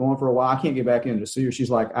 I quit going for a while. I can't get back in to see her. She's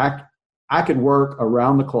like, I could work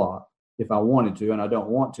around the clock if I wanted to, and I don't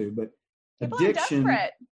want to. But people addiction. Are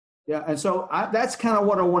desperate. Yeah. And so that's kind of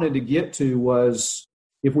what I wanted to get to was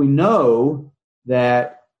if we know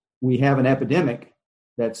that we have an epidemic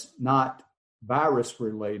that's not virus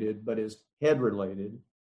related, but is head related,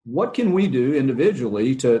 what can we do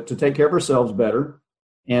individually to take care of ourselves better?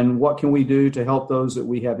 And what can we do to help those that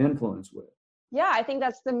we have influence with? Yeah, I think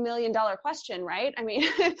that's the $1 million question, right? I mean,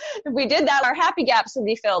 if we did that, our happy gaps would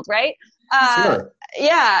be filled, right? Sure.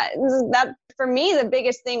 Yeah, that for me, the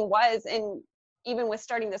biggest thing was, and even with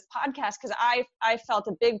starting this podcast, because I felt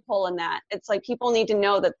a big pull in that. It's like people need to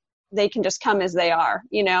know that they can just come as they are,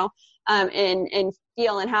 and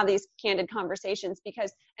feel and have these candid conversations,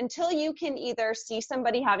 because until you can either see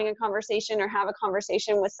somebody having a conversation or have a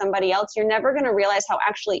conversation with somebody else, you're never going to realize how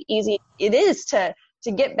actually easy it is to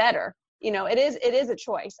get better. It is a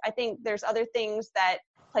choice. I think there's other things that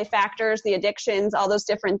play factors, the addictions, all those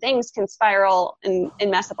different things can spiral and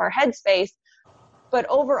mess up our headspace. But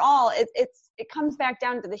overall, it comes back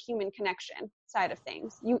down to the human connection side of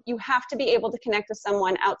things. You have to be able to connect with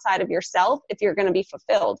someone outside of yourself if you're going to be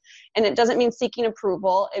fulfilled. And it doesn't mean seeking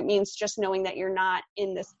approval. It means just knowing that you're not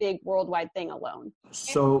in this big worldwide thing alone.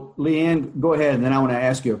 So, Leanne, go ahead, and then I want to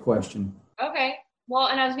ask you a question. Okay. Well,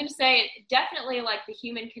 and I was going to say, definitely like the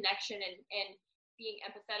human connection and being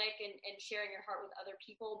empathetic and sharing your heart with other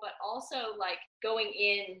people, but also like going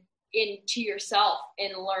into yourself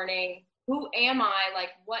and learning, who am I?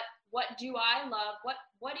 Like, what do I love?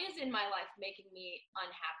 What is in my life making me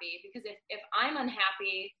unhappy? Because if I'm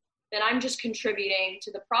unhappy, then I'm just contributing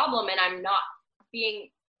to the problem, and I'm not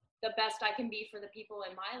being the best I can be for the people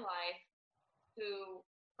in my life who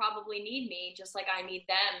probably need me just like I need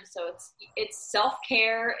them. So it's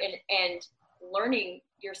self-care and learning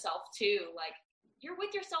yourself too. Like, you're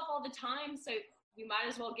with yourself all the time, so you might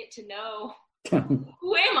as well get to know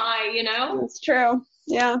who am I, That's true.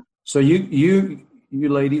 Yeah. So you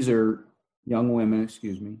ladies are young women,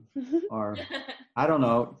 are, I don't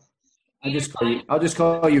know. I'll just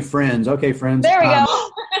call you friends. Okay, friends. There we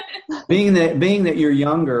go. being that you're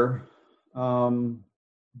younger,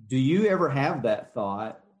 do you ever have that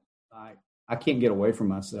thought? I can't get away from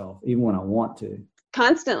myself, even when I want to.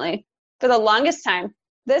 Constantly, for the longest time.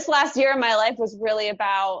 This last year of my life was really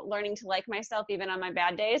about learning to like myself, even on my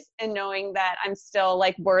bad days, and knowing that I'm still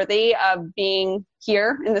like worthy of being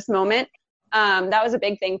here in this moment. That was a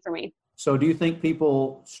big thing for me. So do you think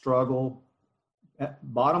people struggle?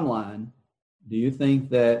 Bottom line, do you think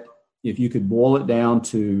that if you could boil it down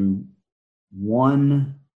to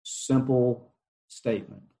one simple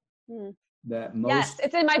statement, that most... Yes,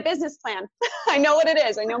 it's in my business plan. I know what it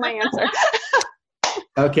is. I know my answer.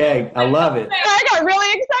 Okay, I love it. I got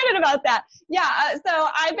really excited about that. Yeah, so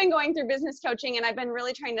I've been going through business coaching, and I've been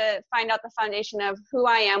really trying to find out the foundation of who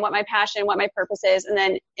I am, what my passion, what my purpose is, and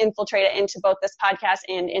then infiltrate it into both this podcast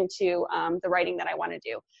and into the writing that I want to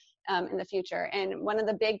do in the future. And one of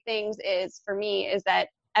the big things is, for me, is that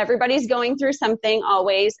everybody's going through something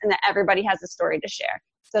always, and that everybody has a story to share.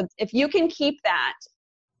 So if you can keep that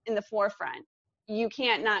in the forefront, you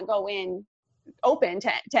can't not go in open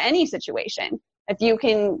to any situation. If you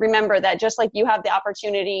can remember that just like you have the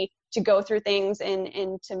opportunity to go through things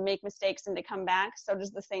and to make mistakes and to come back, so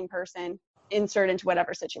does the same person insert into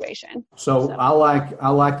whatever situation. So I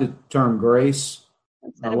like the term grace.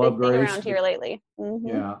 It's been a big thing around here lately. Mm-hmm.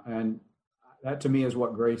 Yeah, and that to me is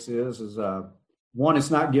what grace is one,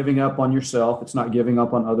 it's not giving up on yourself. It's not giving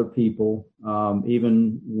up on other people,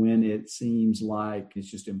 even when it seems like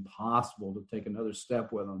it's just impossible to take another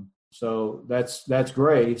step with them. So that's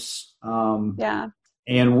grace. Yeah.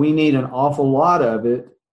 And we need an awful lot of it,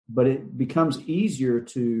 but it becomes easier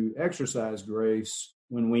to exercise grace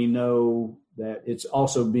when we know that it's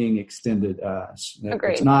also being extended to us.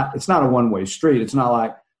 Agreed. It's not a one-way street. It's not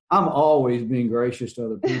like I'm always being gracious to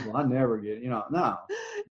other people. I never get, no.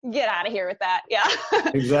 Get out of here with that. Yeah.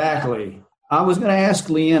 Exactly. I was going to ask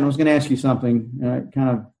Leanne, I was going to ask you something. It kind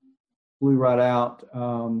of blew right out.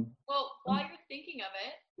 Well, while you're thinking of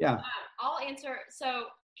it, yeah, I'll answer. So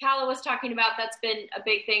Calla was talking about that's been a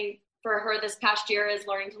big thing for her this past year, is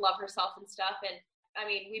learning to love herself and stuff. And I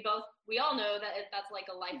mean, we all know that that's like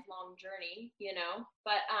a lifelong journey,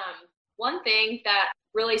 but one thing that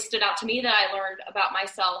really stood out to me that I learned about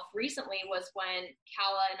myself recently was when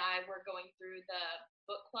Calla and I were going through the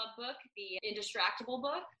book club book, the Indistractable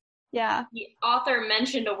book. Yeah. The author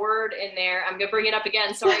mentioned a word in there. I'm going to bring it up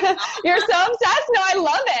again. Sorry. You're so obsessed. No, I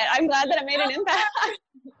love it. I'm glad that it made an impact.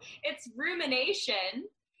 It's rumination.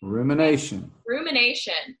 Rumination.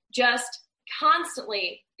 Just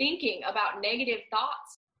constantly thinking about negative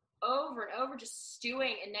thoughts over and over, just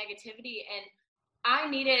stewing in negativity. And I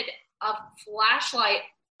needed a flashlight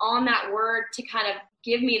on that word to kind of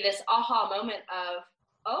give me this aha moment of,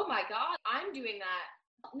 oh my God, I'm doing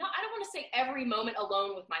that. No, I don't want to say every moment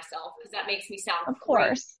alone with myself, because that makes me sound of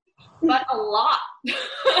course. But a lot,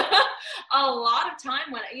 a lot of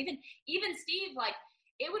time when even Steve, like,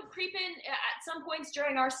 it would creep in at some points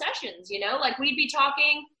during our sessions, like we'd be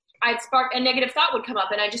talking, I'd spark a negative thought would come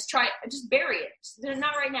up and I just bury it.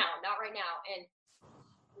 Not right now. And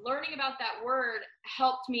learning about that word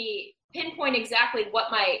helped me pinpoint exactly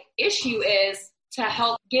what my issue is, to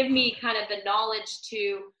help give me kind of the knowledge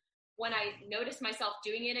to, when I notice myself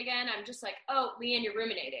doing it again, I'm just like, oh, Leanne, you're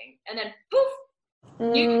ruminating. And then poof,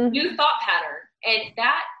 new thought pattern. And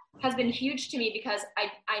that has been huge to me, because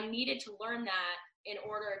I needed to learn that in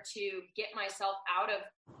order to get myself out of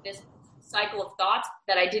this cycle of thoughts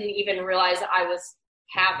that I didn't even realize I was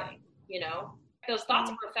having, Those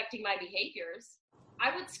thoughts were affecting my behaviors.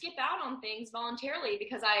 I would skip out on things voluntarily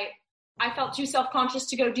because I felt too self-conscious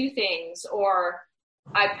to go do things, or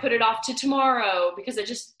I put it off to tomorrow because I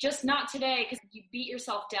just not today, because you beat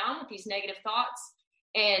yourself down with these negative thoughts.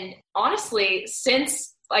 And honestly,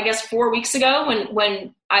 since I guess 4 weeks ago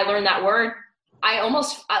when I learned that word,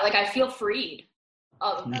 I feel freed.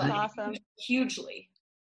 That's awesome. Hugely.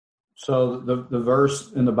 So the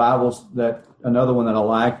verse in the Bible, that another one that I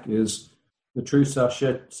like, is the truth shall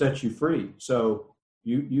set you free. So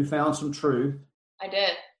you found some truth. I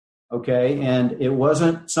did. Okay. And it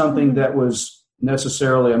wasn't something that was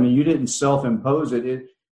necessarily, you didn't self-impose it.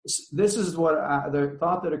 This is what the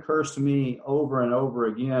thought that occurs to me over and over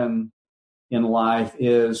again in life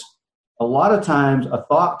is, a lot of times a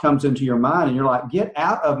thought comes into your mind and you're like, get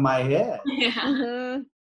out of my head. Yeah. Mm-hmm.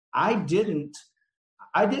 I didn't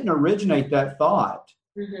originate that thought.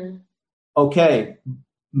 Mm-hmm. Okay.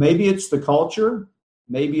 Maybe it's the culture,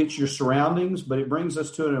 maybe it's your surroundings, but it brings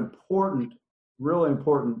us to an really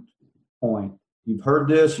important point. You've heard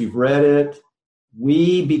this, you've read it.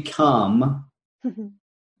 We become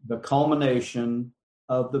the culmination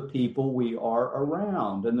of the people we are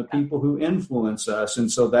around and the people who influence us.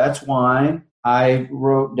 And so that's why I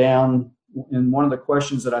wrote down, in one of the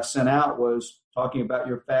questions that I sent out was talking about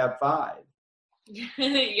your Fab Five.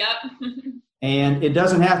 Yep. And it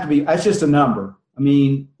doesn't have to be, that's just a number.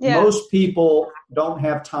 Most people don't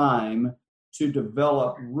have time to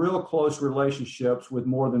develop real close relationships with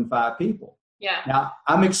more than 5 people. Yeah. Now,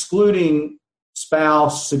 I'm excluding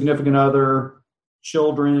spouse, significant other,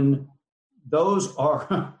 children. Those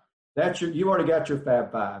are, you already got your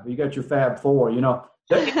Fab Five. You got your Fab Four,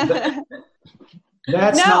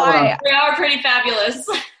 that's not what we are pretty fabulous.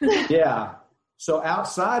 Yeah. So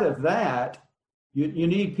outside of that, you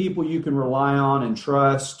need people you can rely on and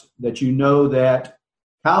trust, that that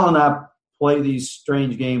Kyle and I play these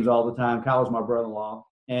strange games all the time. Kyle's my brother-in-law.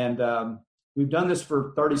 And we've done this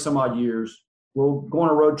for 30 some odd years. We'll go on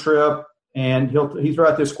a road trip and he threw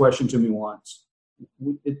out this question to me once.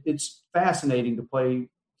 It's fascinating to play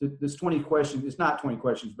this 20 questions. It's not 20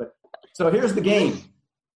 questions, but so here's the game.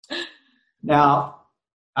 Now,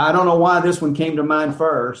 I don't know why this one came to mind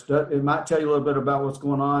first. It might tell you a little bit about what's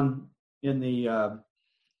going on in the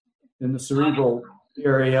cerebral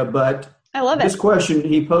area, but I love it. This question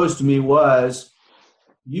he posed to me was,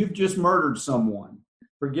 you've just murdered someone.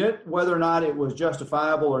 Forget whether or not it was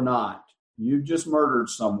justifiable or not. You've just murdered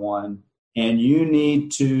someone, and you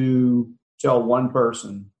need to tell one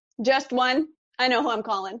person. Just one? I know who I'm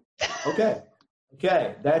calling. Okay.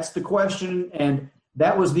 That's the question. And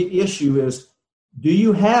that was the issue is, do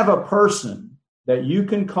you have a person that you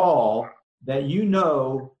can call that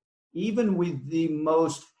even with the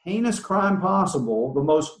most heinous crime possible, the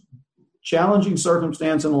most challenging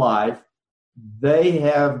circumstance in life, they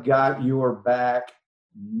have got your back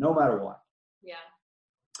no matter what? Yeah.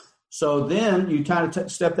 So then you kind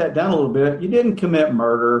of step that down a little bit. You didn't commit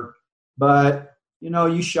murder, but, you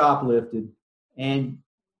shoplifted. And,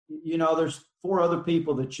 there's 4 other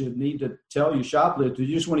people that you need to tell you shoplifted.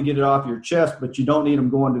 You just want to get it off your chest, but you don't need them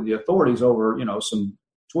going to the authorities over, some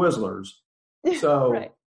Twizzlers. So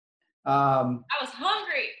right. I was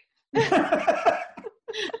hungry.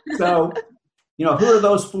 So, who are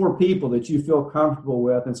those 4 people that you feel comfortable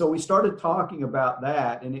with? And so we started talking about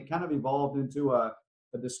that, and it kind of evolved into a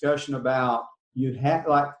discussion about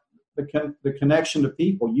the connection to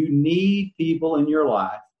people. You need people in your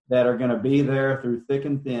life that are going to be there through thick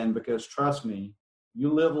and thin, because trust me,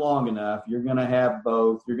 you live long enough, you're going to have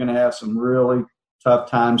both. You're going to have some really tough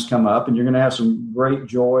times come up, and you're going to have some great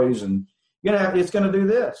joys, and it's going to do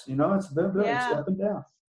this, it's up and down.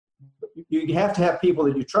 you have to have people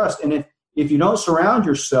that you trust. And if you don't surround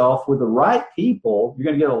yourself with the right people, you're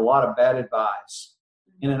going to get a lot of bad advice.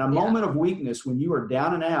 And in a moment of weakness, when you are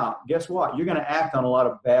down and out, guess what? You're going to act on a lot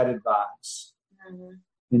of bad advice. Mm-hmm.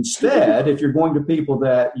 Instead, if you're going to people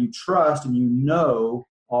that you trust and you know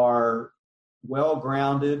are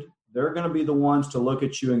well-grounded, they're going to be the ones to look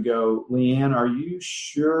at you and go, Leanne, are you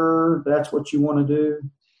sure that's what you want to do?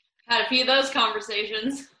 Had a few of those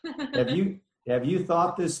conversations. Have you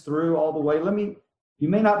thought this through all the way? You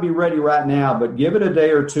may not be ready right now, but give it a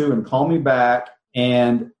day or two and call me back.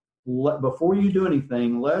 And before you do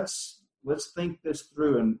anything, let's think this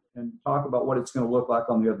through and talk about what it's going to look like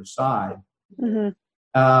on the other side. Mm-hmm.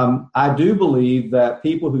 I do believe that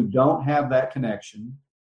people who don't have that connection,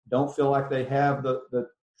 don't feel like they have the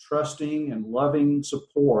trusting and loving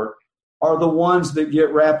support, are the ones that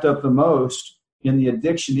get wrapped up the most in the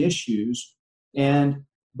addiction issues, and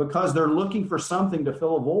because they're looking for something to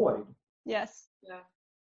fill a void. Yes. Yeah.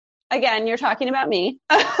 Again, you're talking about me.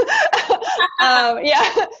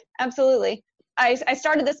 Yeah, absolutely. I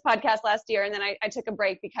started this podcast last year, and then I took a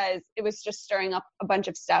break because it was just stirring up a bunch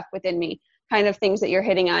of stuff within me, kind of things that you're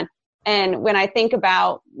hitting on. And when I think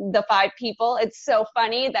about the 5 people, it's so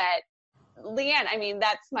funny that Leanne, I mean,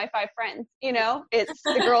 that's my 5 friends, it's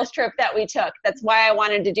the girls trip that we took. That's why I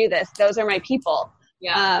wanted to do this. Those are my people.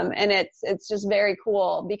 Yeah. And it's just very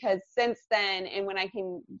cool because since then, and when I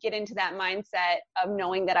can get into that mindset of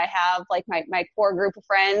knowing that I have like my core group of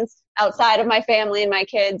friends outside of my family and my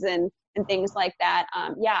kids and things like that.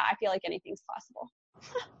 I feel like anything's possible.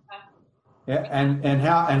 And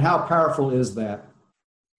how powerful is that?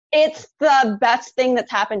 It's the best thing that's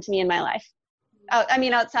happened to me in my life.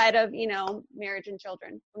 Outside of, marriage and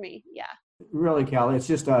children for me. Yeah. Really, Callie, it's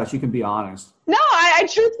just you can be honest. No, I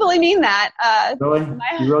truthfully mean that. Really?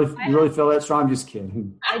 You really feel that strong? I'm just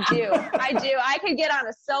kidding. I do. I could get on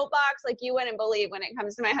a soapbox like you wouldn't believe when it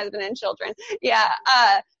comes to my husband and children. Yeah.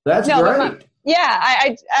 That's great.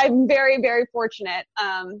 I'm very, very fortunate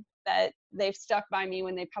that they've stuck by me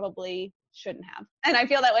when they probably shouldn't have. And I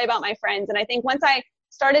feel that way about my friends. And I think once I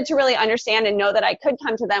started to really understand and know that I could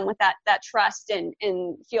come to them with that trust and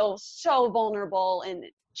feel so vulnerable and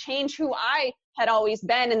change who I had always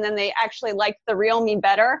been, and then they actually liked the real me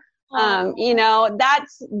better.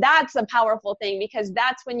 That's a powerful thing, because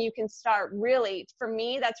that's when you can start really, for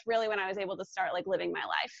me, that's really when I was able to start like living my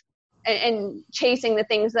life and chasing the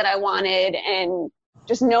things that I wanted, and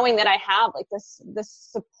just knowing that I have like this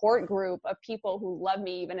support group of people who love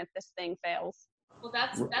me even if this thing fails. Well,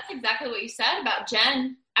 that's exactly what you said about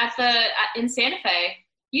Jen in Santa Fe.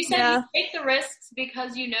 You said you take the risks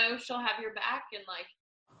because she'll have your back, and like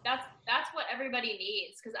that's what everybody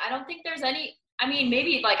needs. Because I don't think there's any. I mean,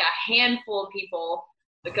 maybe like a handful of people,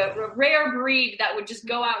 like a rare breed that would just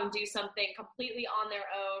go out and do something completely on their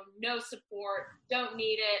own, no support, don't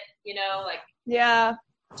need it. Yeah.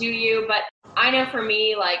 Do you? But I know for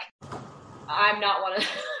me, like I'm not one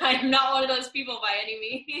of those people by any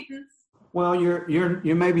means. Well, you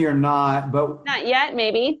maybe you're not, but not yet,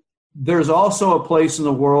 maybe. There's also a place in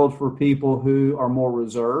the world for people who are more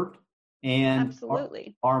reserved and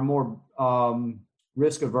absolutely are more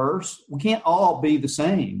risk averse. We can't all be the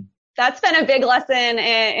same. That's been a big lesson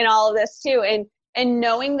in all of this too, and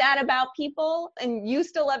knowing that about people, and you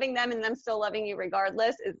still loving them and them still loving you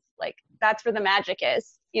regardless, is like that's where the magic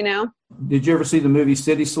is. Did you ever see the movie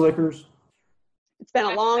City Slickers? It's been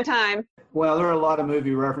a long time. Well, there are a lot of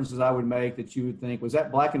movie references I would make that you would think, was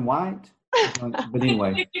that black and white? But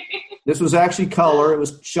anyway, this was actually color. It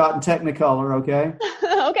was shot in Technicolor, okay?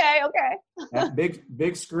 Okay. That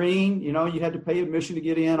big screen, you had to pay admission to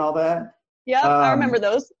get in, all that. Yeah, I remember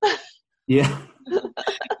those. Yeah.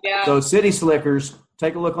 Yeah. So City Slickers,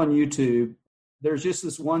 take a look on YouTube. There's just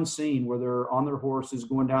this one scene where they're on their horses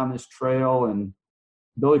going down this trail, and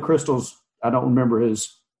Billy Crystal's, I don't remember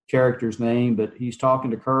his character's name, but he's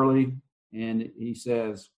talking to Curly, and he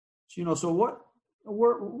says, so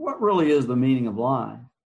what really is the meaning of life?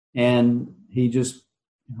 And he just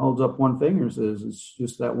holds up one finger and says, it's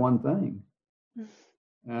just that one thing.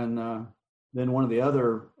 And then one of the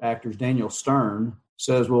other actors, Daniel Stern,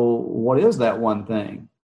 says, well, what is that one thing?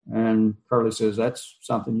 And Curly says, that's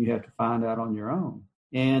something you have to find out on your own.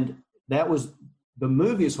 And the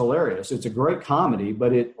movie is hilarious. It's a great comedy,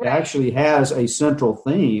 but it actually has a central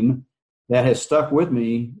theme that has stuck with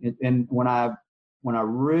me. And when I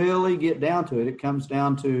really get down to it, it comes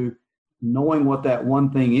down to knowing what that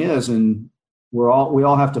one thing is, and we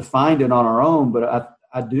all have to find it on our own. But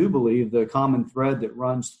I do believe the common thread that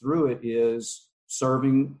runs through it is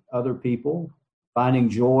serving other people, finding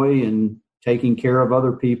joy in taking care of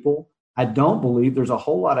other people. I don't believe there's a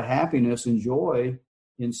whole lot of happiness and joy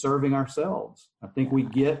in serving ourselves. I think we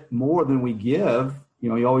get more than we give.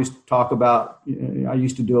 You always talk about, I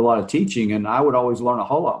used to do a lot of teaching, and I would always learn a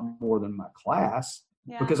whole lot more than my class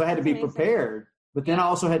because I had to be prepared. But then I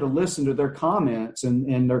also had to listen to their comments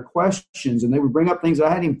and their questions, and they would bring up things I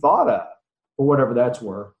hadn't even thought of, or whatever that's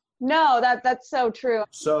worth. No, that's so true.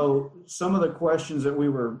 So some of the questions that we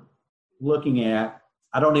were looking at,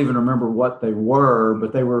 I don't even remember what they were,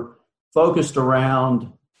 but they were focused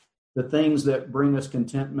around the things that bring us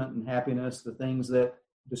contentment and happiness, the things that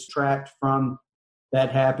distract from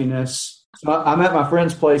that happiness. So I'm at my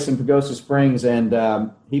friend's place in Pagosa Springs,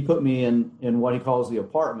 and he put me in what he calls the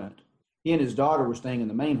apartment. He and his daughter were staying in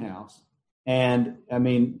the main house. And I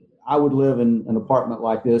mean, I would live in an apartment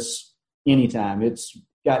like this anytime. It's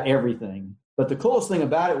got everything. But the coolest thing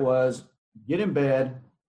about it was get in bed.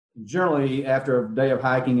 Generally, after a day of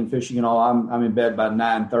hiking and fishing and all, I'm in bed by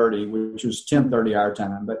 9:30, which was 10:30 our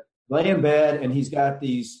time. But lay in bed, and he's got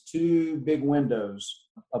these 2 big windows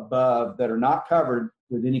above that are not covered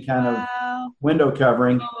with any kind of window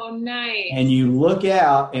covering. Oh, nice. And you look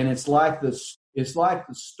out, and it's like the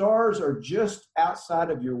stars are just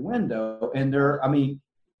outside of your window. And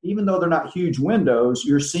even though they're not huge windows,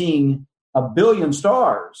 you're seeing a billion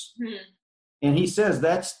stars. And he says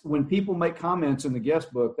that's when people make comments in the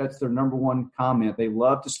guest book, that's their number one comment. They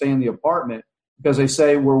love to stay in the apartment because they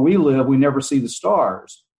say where we live, we never see the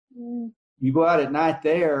stars. You go out at night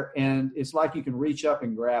there, and it's like you can reach up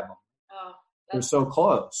and grab them. Oh, they're so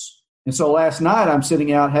close. And so last night I'm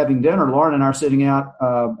sitting out having dinner. Lauren and I are sitting out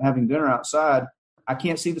having dinner outside. I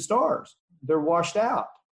can't see the stars. They're washed out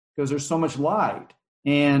because there's so much light.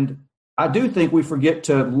 And I do think we forget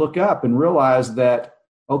to look up and realize that,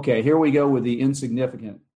 okay, here we go with the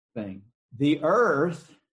insignificant thing. The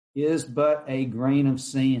earth is but a grain of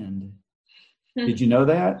sand. Did you know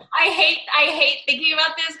that? I hate thinking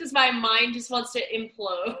about this because my mind just wants to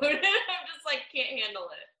implode. I'm just like, can't handle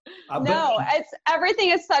it. No, everything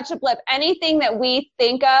is such a blip. Anything that we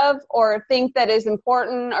think of or think that is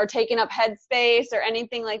important or taking up headspace or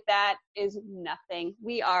anything like that is nothing.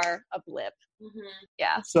 We are a blip.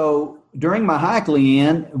 Yeah. So during my hike,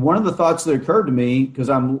 Leanne, one of the thoughts that occurred to me, because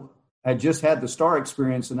I just had the star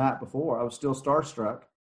experience the night before, I was still starstruck,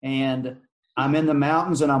 and I'm in the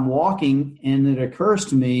mountains and I'm walking, and it occurs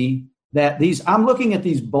to me that I'm looking at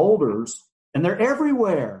these boulders, and they're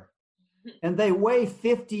everywhere. And they weigh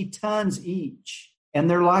 50 tons each, and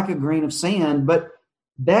they're like a grain of sand, but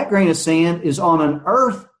that grain of sand is on an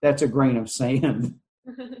earth that's a grain of sand.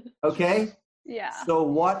 Okay? Yeah. So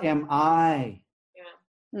what am I?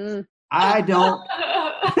 Yeah. I don't.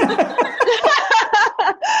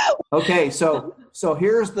 Okay, so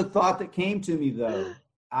here's the thought that came to me, though.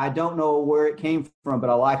 I don't know where it came from,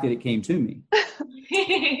 but I like that it came to me.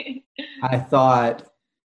 I thought,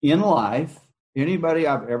 in life, anybody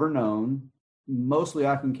I've ever known, mostly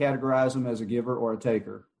I can categorize them as a giver or a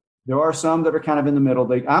taker. There are some that are kind of in the middle.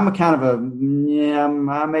 I'm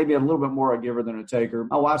I'm maybe a little bit more a giver than a taker.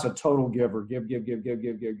 My wife's a total giver. Give.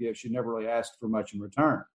 She never really asked for much in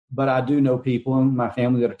return. But I do know people in my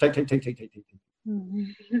family that are take.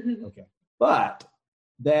 Okay. But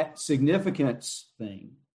that significance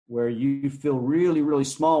thing where you feel really, really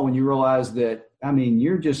small when you realize that,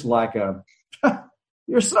 you're just like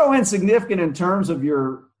you're so insignificant in terms of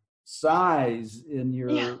your size and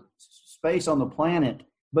your space on the planet.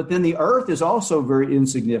 But then the Earth is also very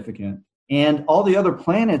insignificant. And all the other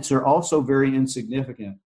planets are also very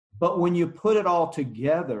insignificant. But when you put it all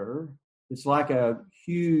together, it's like a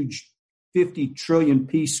huge 50 trillion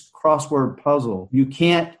piece crossword puzzle. You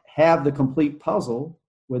can't have the complete puzzle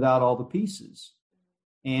without all the pieces.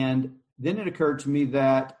 And then it occurred to me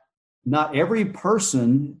that not every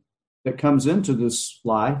person that comes into this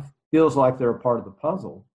life feels like they're a part of the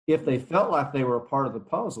puzzle. If they felt like they were a part of the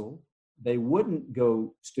puzzle, they wouldn't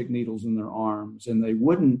go stick needles in their arms and they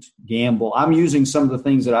wouldn't gamble. I'm using some of the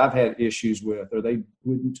things that I've had issues with, or they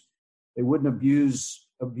wouldn't abuse,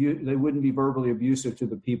 they wouldn't be verbally abusive to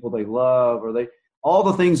the people they love, or all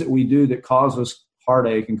the things that we do that cause us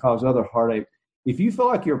heartache and cause other heartache. If you feel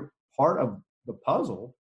like you're part of the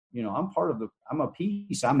puzzle, I'm a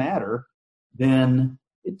piece, I matter, then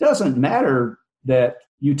it doesn't matter that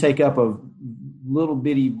you take up a little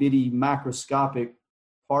bitty microscopic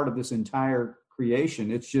part of this entire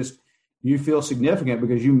creation. It's just you feel significant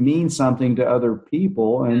because you mean something to other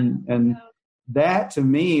people. And that to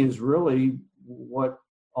me is really what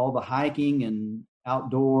all the hiking and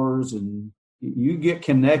outdoors, and you get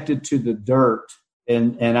connected to the dirt.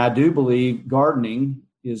 And I do believe gardening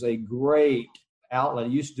is a great outlet. I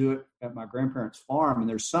used to do it at my grandparents' farm, and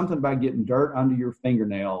there's something about getting dirt under your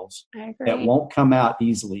fingernails that won't come out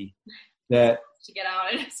easily. That to get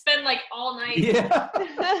out and spend like all night. Yeah.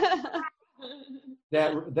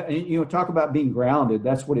 that talk about being grounded.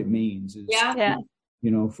 That's what it means. Yeah.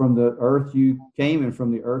 From the earth you came and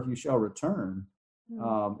from the earth you shall return.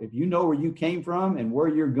 If you know where you came from and where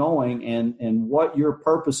you're going and what your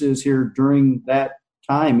purpose is here during that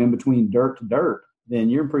time in between dirt to dirt, then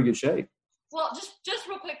you're in pretty good shape. Well, just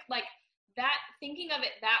real quick, like that, thinking of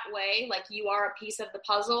it that way, like you are a piece of the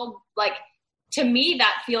puzzle, like to me,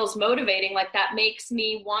 that feels motivating. Like that makes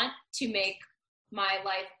me want to make my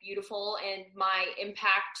life beautiful and my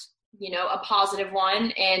impact, a positive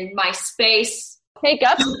one, and my space take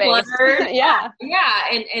up space. Yeah.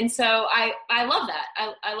 And so I love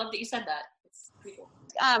that. I love that you said that. It's pretty cool.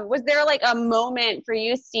 Was there like a moment for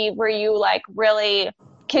you, Steve, where you like really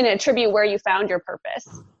can attribute where you found your purpose?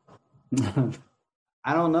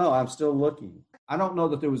 I don't know. I'm still looking. I don't know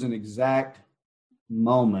that there was an exact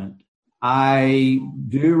moment. I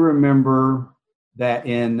do remember that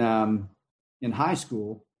in high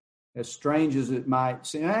school, as strange as it might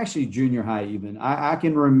seem, actually junior high even, I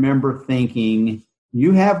can remember thinking,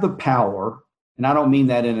 you have the power, and I don't mean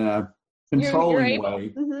that in a controlling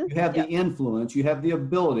way. Mm-hmm. You have the influence, you have the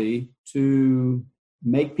ability to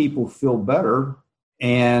make people feel better,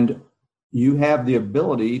 and you have the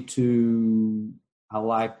ability to, I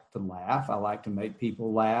like to laugh, I like to make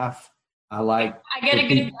people laugh. I get a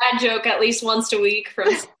good dad joke at least once a week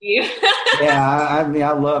from Steve. Yeah,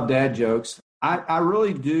 I love dad jokes. I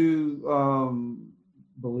really do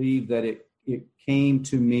believe that it came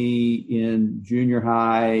to me in junior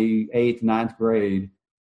high, 8th, 9th grade,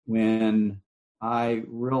 when I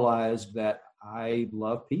realized that I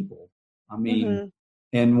love people. I mean,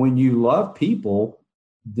 and when you love people,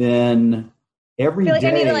 then every day. I feel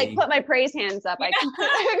like I need to like put my praise hands up. I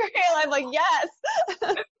agree. I'm like,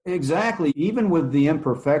 yes. Exactly. Even with the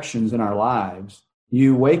imperfections in our lives,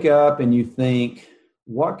 you wake up and you think,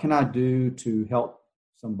 what can I do to help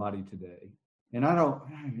somebody today? And I don't,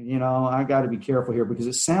 I got to be careful here because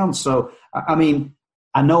it sounds so, I mean,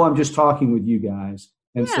 I know I'm just talking with you guys.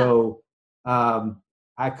 And so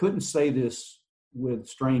I couldn't say this with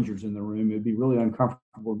strangers in the room. It'd be really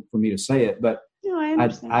uncomfortable for me to say it. But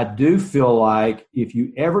I do feel like if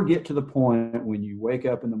you ever get to the point when you wake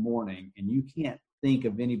up in the morning and you can't think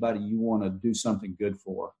of anybody you want to do something good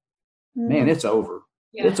for, man, it's over.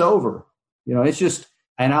 Yeah. It's over. It's just,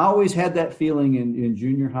 and I always had that feeling in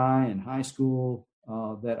junior high and high school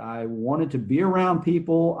that I wanted to be around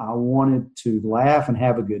people. I wanted to laugh and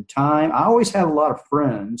have a good time. I always had a lot of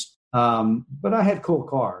friends, but I had cool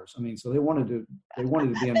cars. I mean, so they wanted to be in my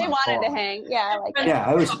car. They wanted to hang. Yeah, I like that.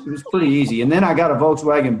 Yeah, it was pretty easy. And then I got a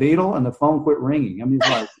Volkswagen Beetle, and the phone quit ringing. I mean,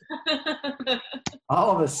 it's like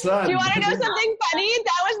all of a sudden. Do you want to know something funny?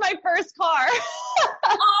 That was my first car.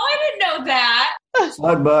 Oh, I didn't know that.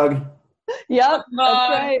 Slug bug. Yep, that's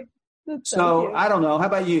right. That's so I don't know. How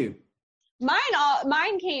about you?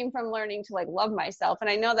 Mine came from learning to like love myself, and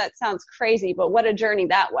I know that sounds crazy, but what a journey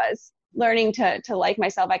that was. Learning to like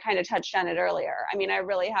myself. I kind of touched on it earlier. I mean, I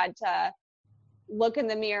really had to look in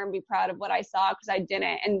the mirror and be proud of what I saw because I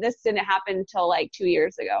didn't, and this didn't happen until like 2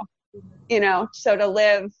 years ago. So to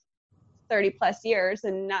live 30 plus years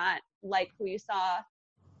and not like who you saw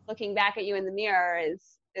looking back at you in the mirror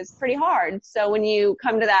is pretty hard. So when you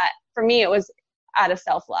come to that, for me, it was out of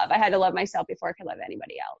self-love. I had to love myself before I could love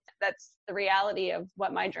anybody else. That's the reality of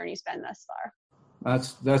what my journey's been thus far.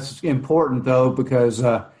 That's important though, because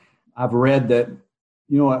I've read that,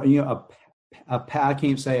 I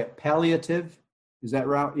can't say it, palliative. Is that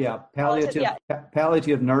right? Yeah.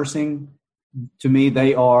 Palliative nursing. To me,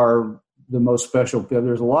 they are the most special.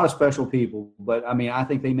 There's a lot of special people, but I mean, I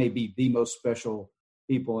think they may be the most special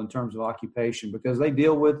people in terms of occupation because they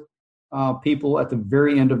deal with people at the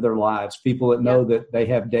very end of their lives, people that know that they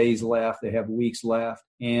have days left, they have weeks left,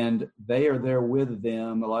 and they are there with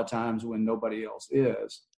them a lot of times when nobody else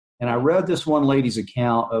is. And I read this one lady's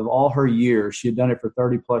account of all her years. She had done it for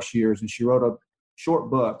 30 plus years, and she wrote a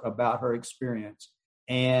short book about her experience.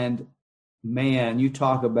 And man, you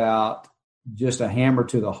talk about just a hammer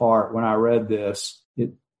to the heart. When I read this,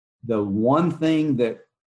 the one thing that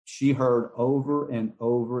she heard over and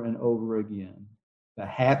over and over again, the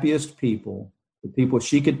happiest people, the people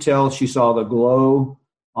she could tell, she saw the glow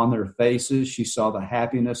on their faces. She saw the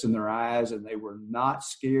happiness in their eyes, and they were not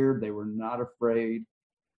scared. They were not afraid.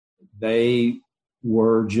 They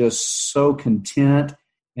were just so content,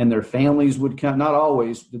 and their families would come. Not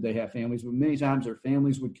always did they have families, but many times their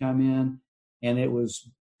families would come in, and it was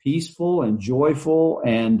peaceful and joyful,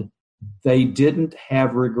 and they didn't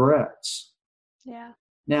have regrets. Yeah.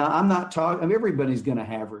 Now, I'm not talking, everybody's going to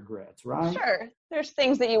have regrets, right? Sure. There's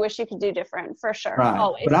things that you wish you could do different, for sure. Right.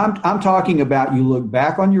 Always. But I'm talking about you look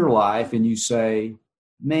back on your life and you say,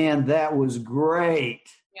 man, that was great.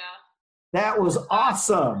 Yeah. That was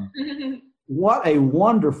awesome. What a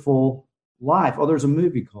wonderful life. Oh, there's a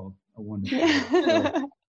movie called A Wonderful Life. So,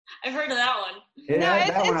 I've heard of that one. yeah,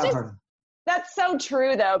 that one I've heard. That's so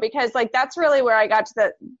true, though, because like that's really where I got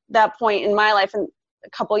to that point in my life. And a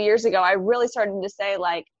couple years ago, I really started to say,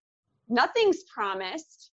 like, nothing's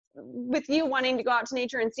promised. With you wanting to go out to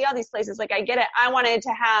nature and see all these places, like, I get it. I wanted to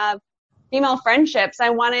have female friendships. I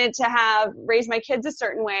wanted to raise my kids a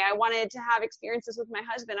certain way. I wanted to have experiences with my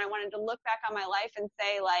husband. I wanted to look back on my life and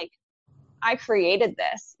say, like, I created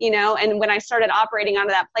this, you know? And when I started operating out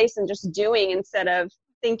of that place and just doing instead of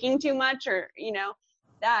thinking too much, or, you know,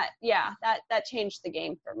 that changed the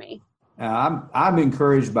game for me. I'm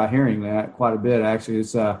encouraged by hearing that quite a bit. Actually,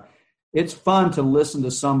 it's fun to listen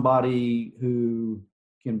to somebody who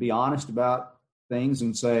can be honest about things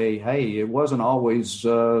and say, "Hey, it wasn't always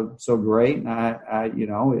so great," and I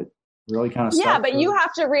it really kind of yeah. But you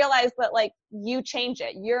have to realize that, like, you change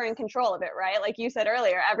it. You're in control of it, right? Like you said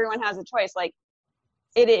earlier, everyone has a choice. Like,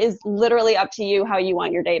 it is literally up to you how you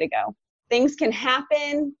want your day to go. Things can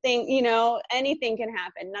happen. Anything can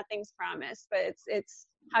happen. Nothing's promised, but it's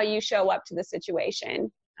how you show up to the situation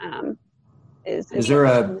is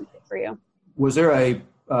there for you. Was there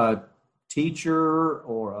a teacher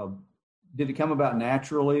or did it come about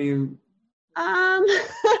naturally?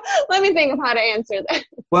 Let me think of how to answer that.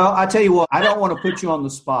 Well, I tell you what, I don't want to put you on the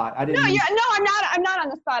spot. I'm not on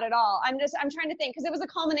the spot at all. I'm trying to think, because it was a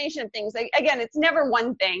culmination of things. Like, again, it's never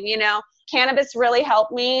one thing, you know. Cannabis really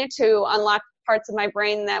helped me to unlock parts of my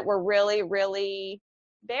brain that were really, really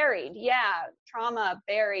buried. Yeah. Trauma,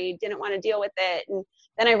 buried, didn't want to deal with it. And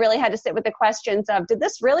then I really had to sit with the questions of, did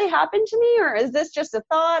this really happen to me? Or is this just a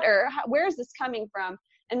thought? Or where is this coming from?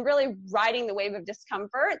 And really riding the wave of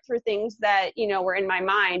discomfort through things that, you know, were in my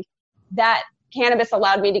mind. That cannabis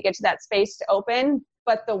allowed me to get to that space to open,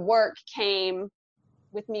 but the work came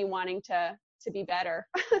with me wanting to be better.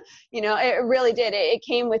 You know, it really did. It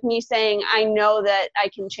came with me saying, I know that I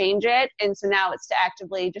can change it. And so now it's to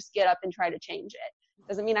actively just get up and try to change it.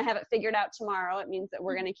 Doesn't mean I have it figured out tomorrow. It means that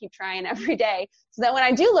we're going to keep trying every day, so that when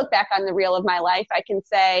I do look back on the reel of my life, I can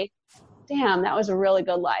say, damn, that was a really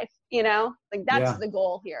good life. You know, like that's the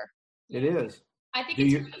goal here. It is. I think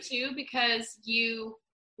it's good too, because you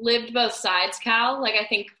lived both sides, Cal. Like, I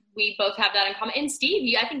think we both have that in common. And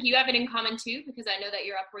Steve, I think you have it in common too, because I know that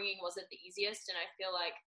your upbringing wasn't the easiest. And I feel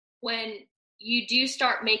like when you do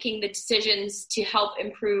start making the decisions to help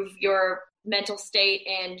improve your mental state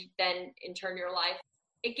and then in turn your life,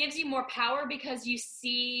 it gives you more power, because you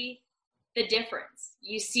see the difference.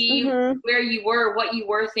 You see where you were, what you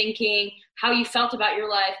were thinking, how you felt about your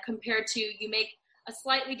life, compared to you make a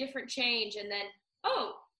slightly different change and then,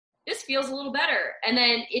 oh, this feels a little better. And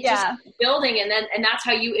then it just keeps building, and that's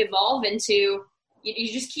how you evolve into,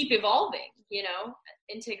 you just keep evolving, you know,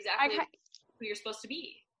 into exactly who you're supposed to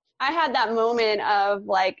be. I had that moment of,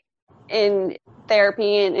 like, in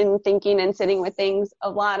therapy and in thinking and sitting with things, a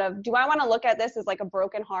lot of, do I want to look at this as like a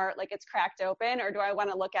broken heart, like it's cracked open, or do I want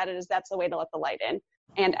to look at it as that's the way to let the light in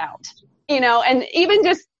and out, you know? And even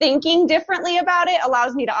just thinking differently about it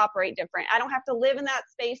allows me to operate different. I don't have to live in that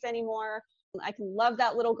space anymore. I can love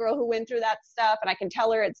that little girl who went through that stuff, and I can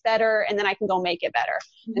tell her it's better, and then I can go make it better.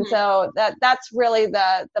 Mm-hmm. And so that's really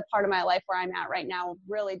the part of my life where I'm at right now,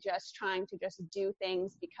 really just trying to just do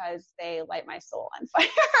things because they light my soul on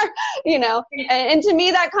fire, you know? And to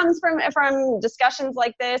me, that comes from discussions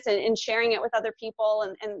like this and sharing it with other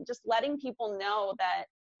people, and just letting people know that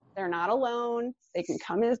they're not alone. They can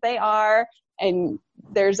come as they are. And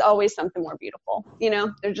there's always something more beautiful, you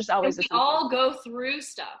know? There's just always we all go through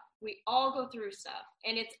stuff. We all go through stuff,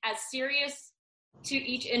 and it's as serious to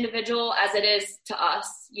each individual as it is to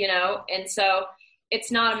us, you know? And so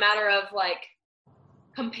it's not a matter of like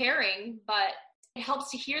comparing, but it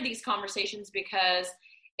helps to hear these conversations because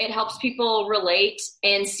it helps people relate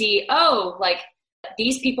and see, oh, like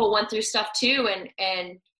these people went through stuff too,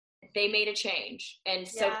 and they made a change. And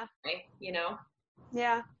so, you know?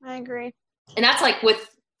 Yeah, I agree. And that's like with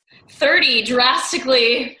 30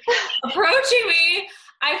 drastically approaching me,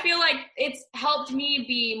 I feel like it's helped me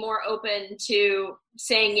be more open to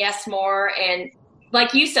saying yes more. And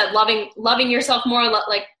like you said, loving yourself more,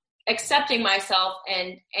 like accepting myself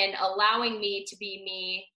and allowing me to be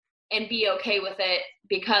me and be okay with it,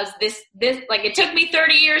 because this, like, it took me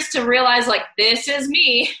 30 years to realize, like, this is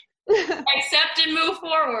me. Accept and move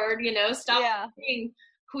forward, you know, stop being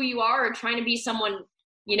who you are or trying to be someone,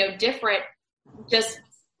 you know, different. Just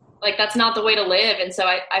Like, that's not the way to live. And so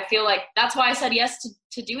I feel like that's why I said yes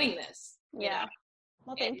to doing this. Yeah.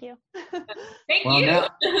 Well, thank you. Thank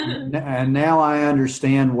you. Now I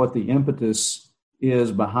understand what the impetus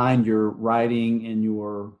is behind your writing and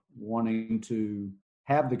your wanting to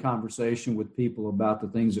have the conversation with people about the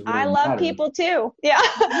things that really I love matter. people too. Yeah.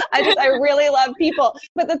 I really love people.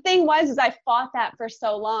 But the thing was I fought that for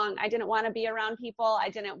so long. I didn't want to be around people. I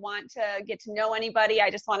didn't want to get to know anybody. I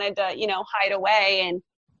just wanted to, hide away.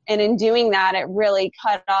 And in doing that, it really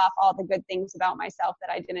cut off all the good things about myself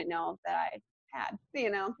that I didn't know that I had,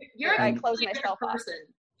 I closed myself off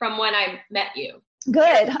from when I met you.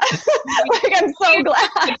 Good. Like, I'm so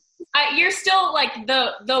glad. You're still like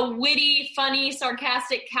the witty, funny,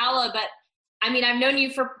 sarcastic Calla, but I mean, I've known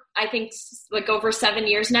you for, I think, like over 7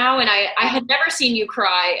 years now, and I had never seen you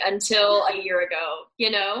cry until a year ago,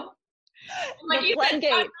 Like, you said,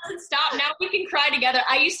 doesn't stop. Now we can cry together.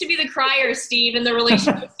 I used to be the crier, Steve, in the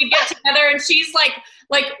relationship. We get together, and she's like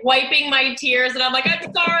wiping my tears, and I'm like,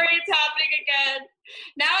 I'm sorry, it's happening again.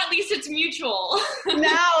 Now at least it's mutual.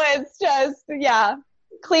 Now it's just,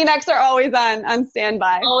 Kleenex are always on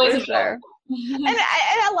standby. Always, for sure. And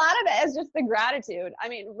a lot of it is just the gratitude. I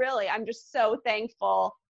mean, really, I'm just so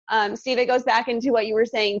thankful. Steve, it goes back into what you were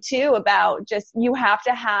saying too about just, you have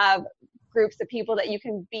to have groups of people that you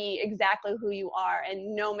can be exactly who you are,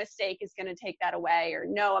 and no mistake is going to take that away, or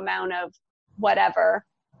no amount of whatever.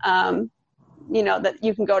 That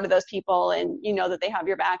you can go to those people and that they have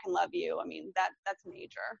your back and love you. I mean, that's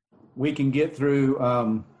major. We can get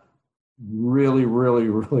through really, really,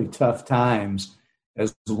 really tough times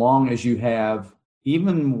as long as you have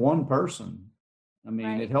even one person. I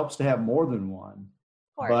mean, It helps to have more than one.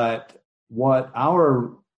 But what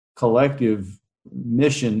our collective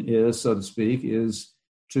mission is, so to speak, is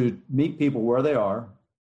to meet people where they are,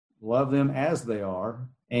 love them as they are,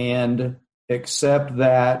 and accept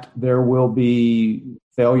that there will be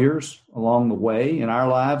failures along the way in our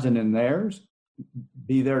lives and in theirs.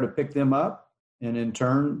 Be there to pick them up, and in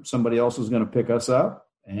turn, somebody else is going to pick us up.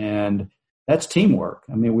 And that's teamwork.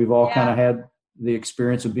 I mean, we've all kind of had the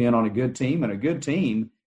experience of being on a good team, and a good team,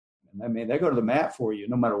 I mean, they go to the mat for you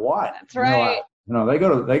no matter what. That's right. They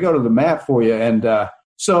go to the mat for you. And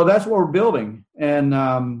so that's what we're building. And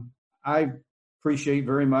I appreciate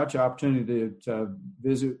very much the opportunity to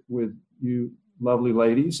visit with you lovely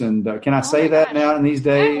ladies. And can I say that now in these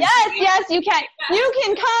days? Yes, you can. You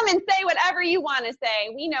can come and say whatever you want to say.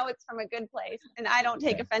 We know it's from a good place, and I don't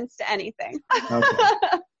take offense to anything. Okay.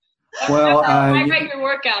 Well, I write your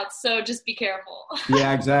workouts, so just be careful.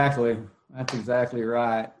 Yeah, exactly. That's exactly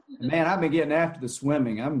right. Man, I've been getting after the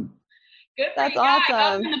swimming. Good. That's awesome. I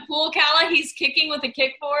got him in the pool, Calla. He's kicking with a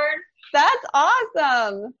kickboard. That's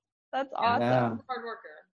awesome. That's awesome. Yeah. Hard worker.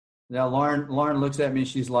 Now, Lauren looks at me and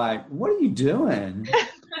she's like, "What are you doing?"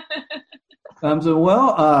 I said,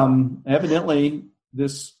 "Well, evidently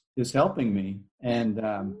this is helping me, and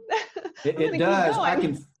it does.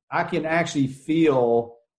 I can actually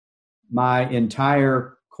feel my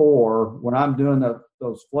entire core when I'm doing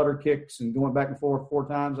those flutter kicks and going back and forth 4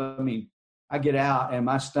 times. I mean, I get out and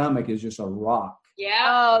my stomach is just a rock. Yeah.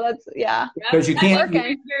 Oh, that's because you can't.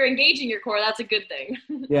 You're engaging your core. That's a good thing.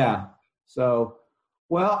 Yeah. So.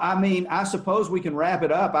 Well, I mean, I suppose we can wrap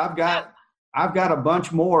it up. I've got a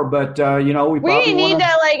bunch more, but we need to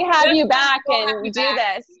have you back and do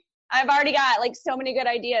this. I've already got so many good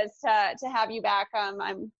ideas to have you back.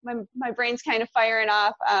 My brain's kind of firing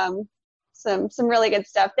off some really good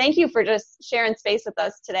stuff. Thank you for just sharing space with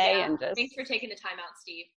us today, and just thanks for taking the time out,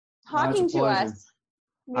 Steve. Talking to us.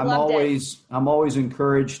 I'm always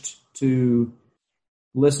encouraged to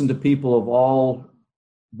listen to people of all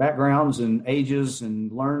backgrounds and ages and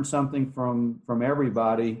learn something from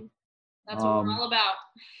everybody. That's what we're all about.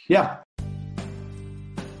 Yeah.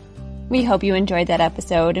 We hope you enjoyed that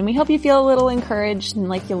episode, and we hope you feel a little encouraged and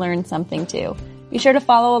like you learned something too. Be sure to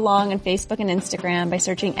follow along on Facebook and Instagram by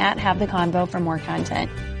searching @HaveTheConvo for more content.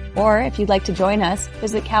 Or if you'd like to join us,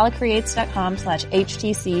 visit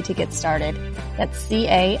callacreates.com/HTC to get started. That's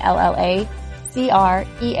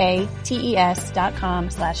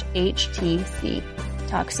CALLACREATES.com/HTC.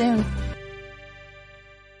 Talk soon.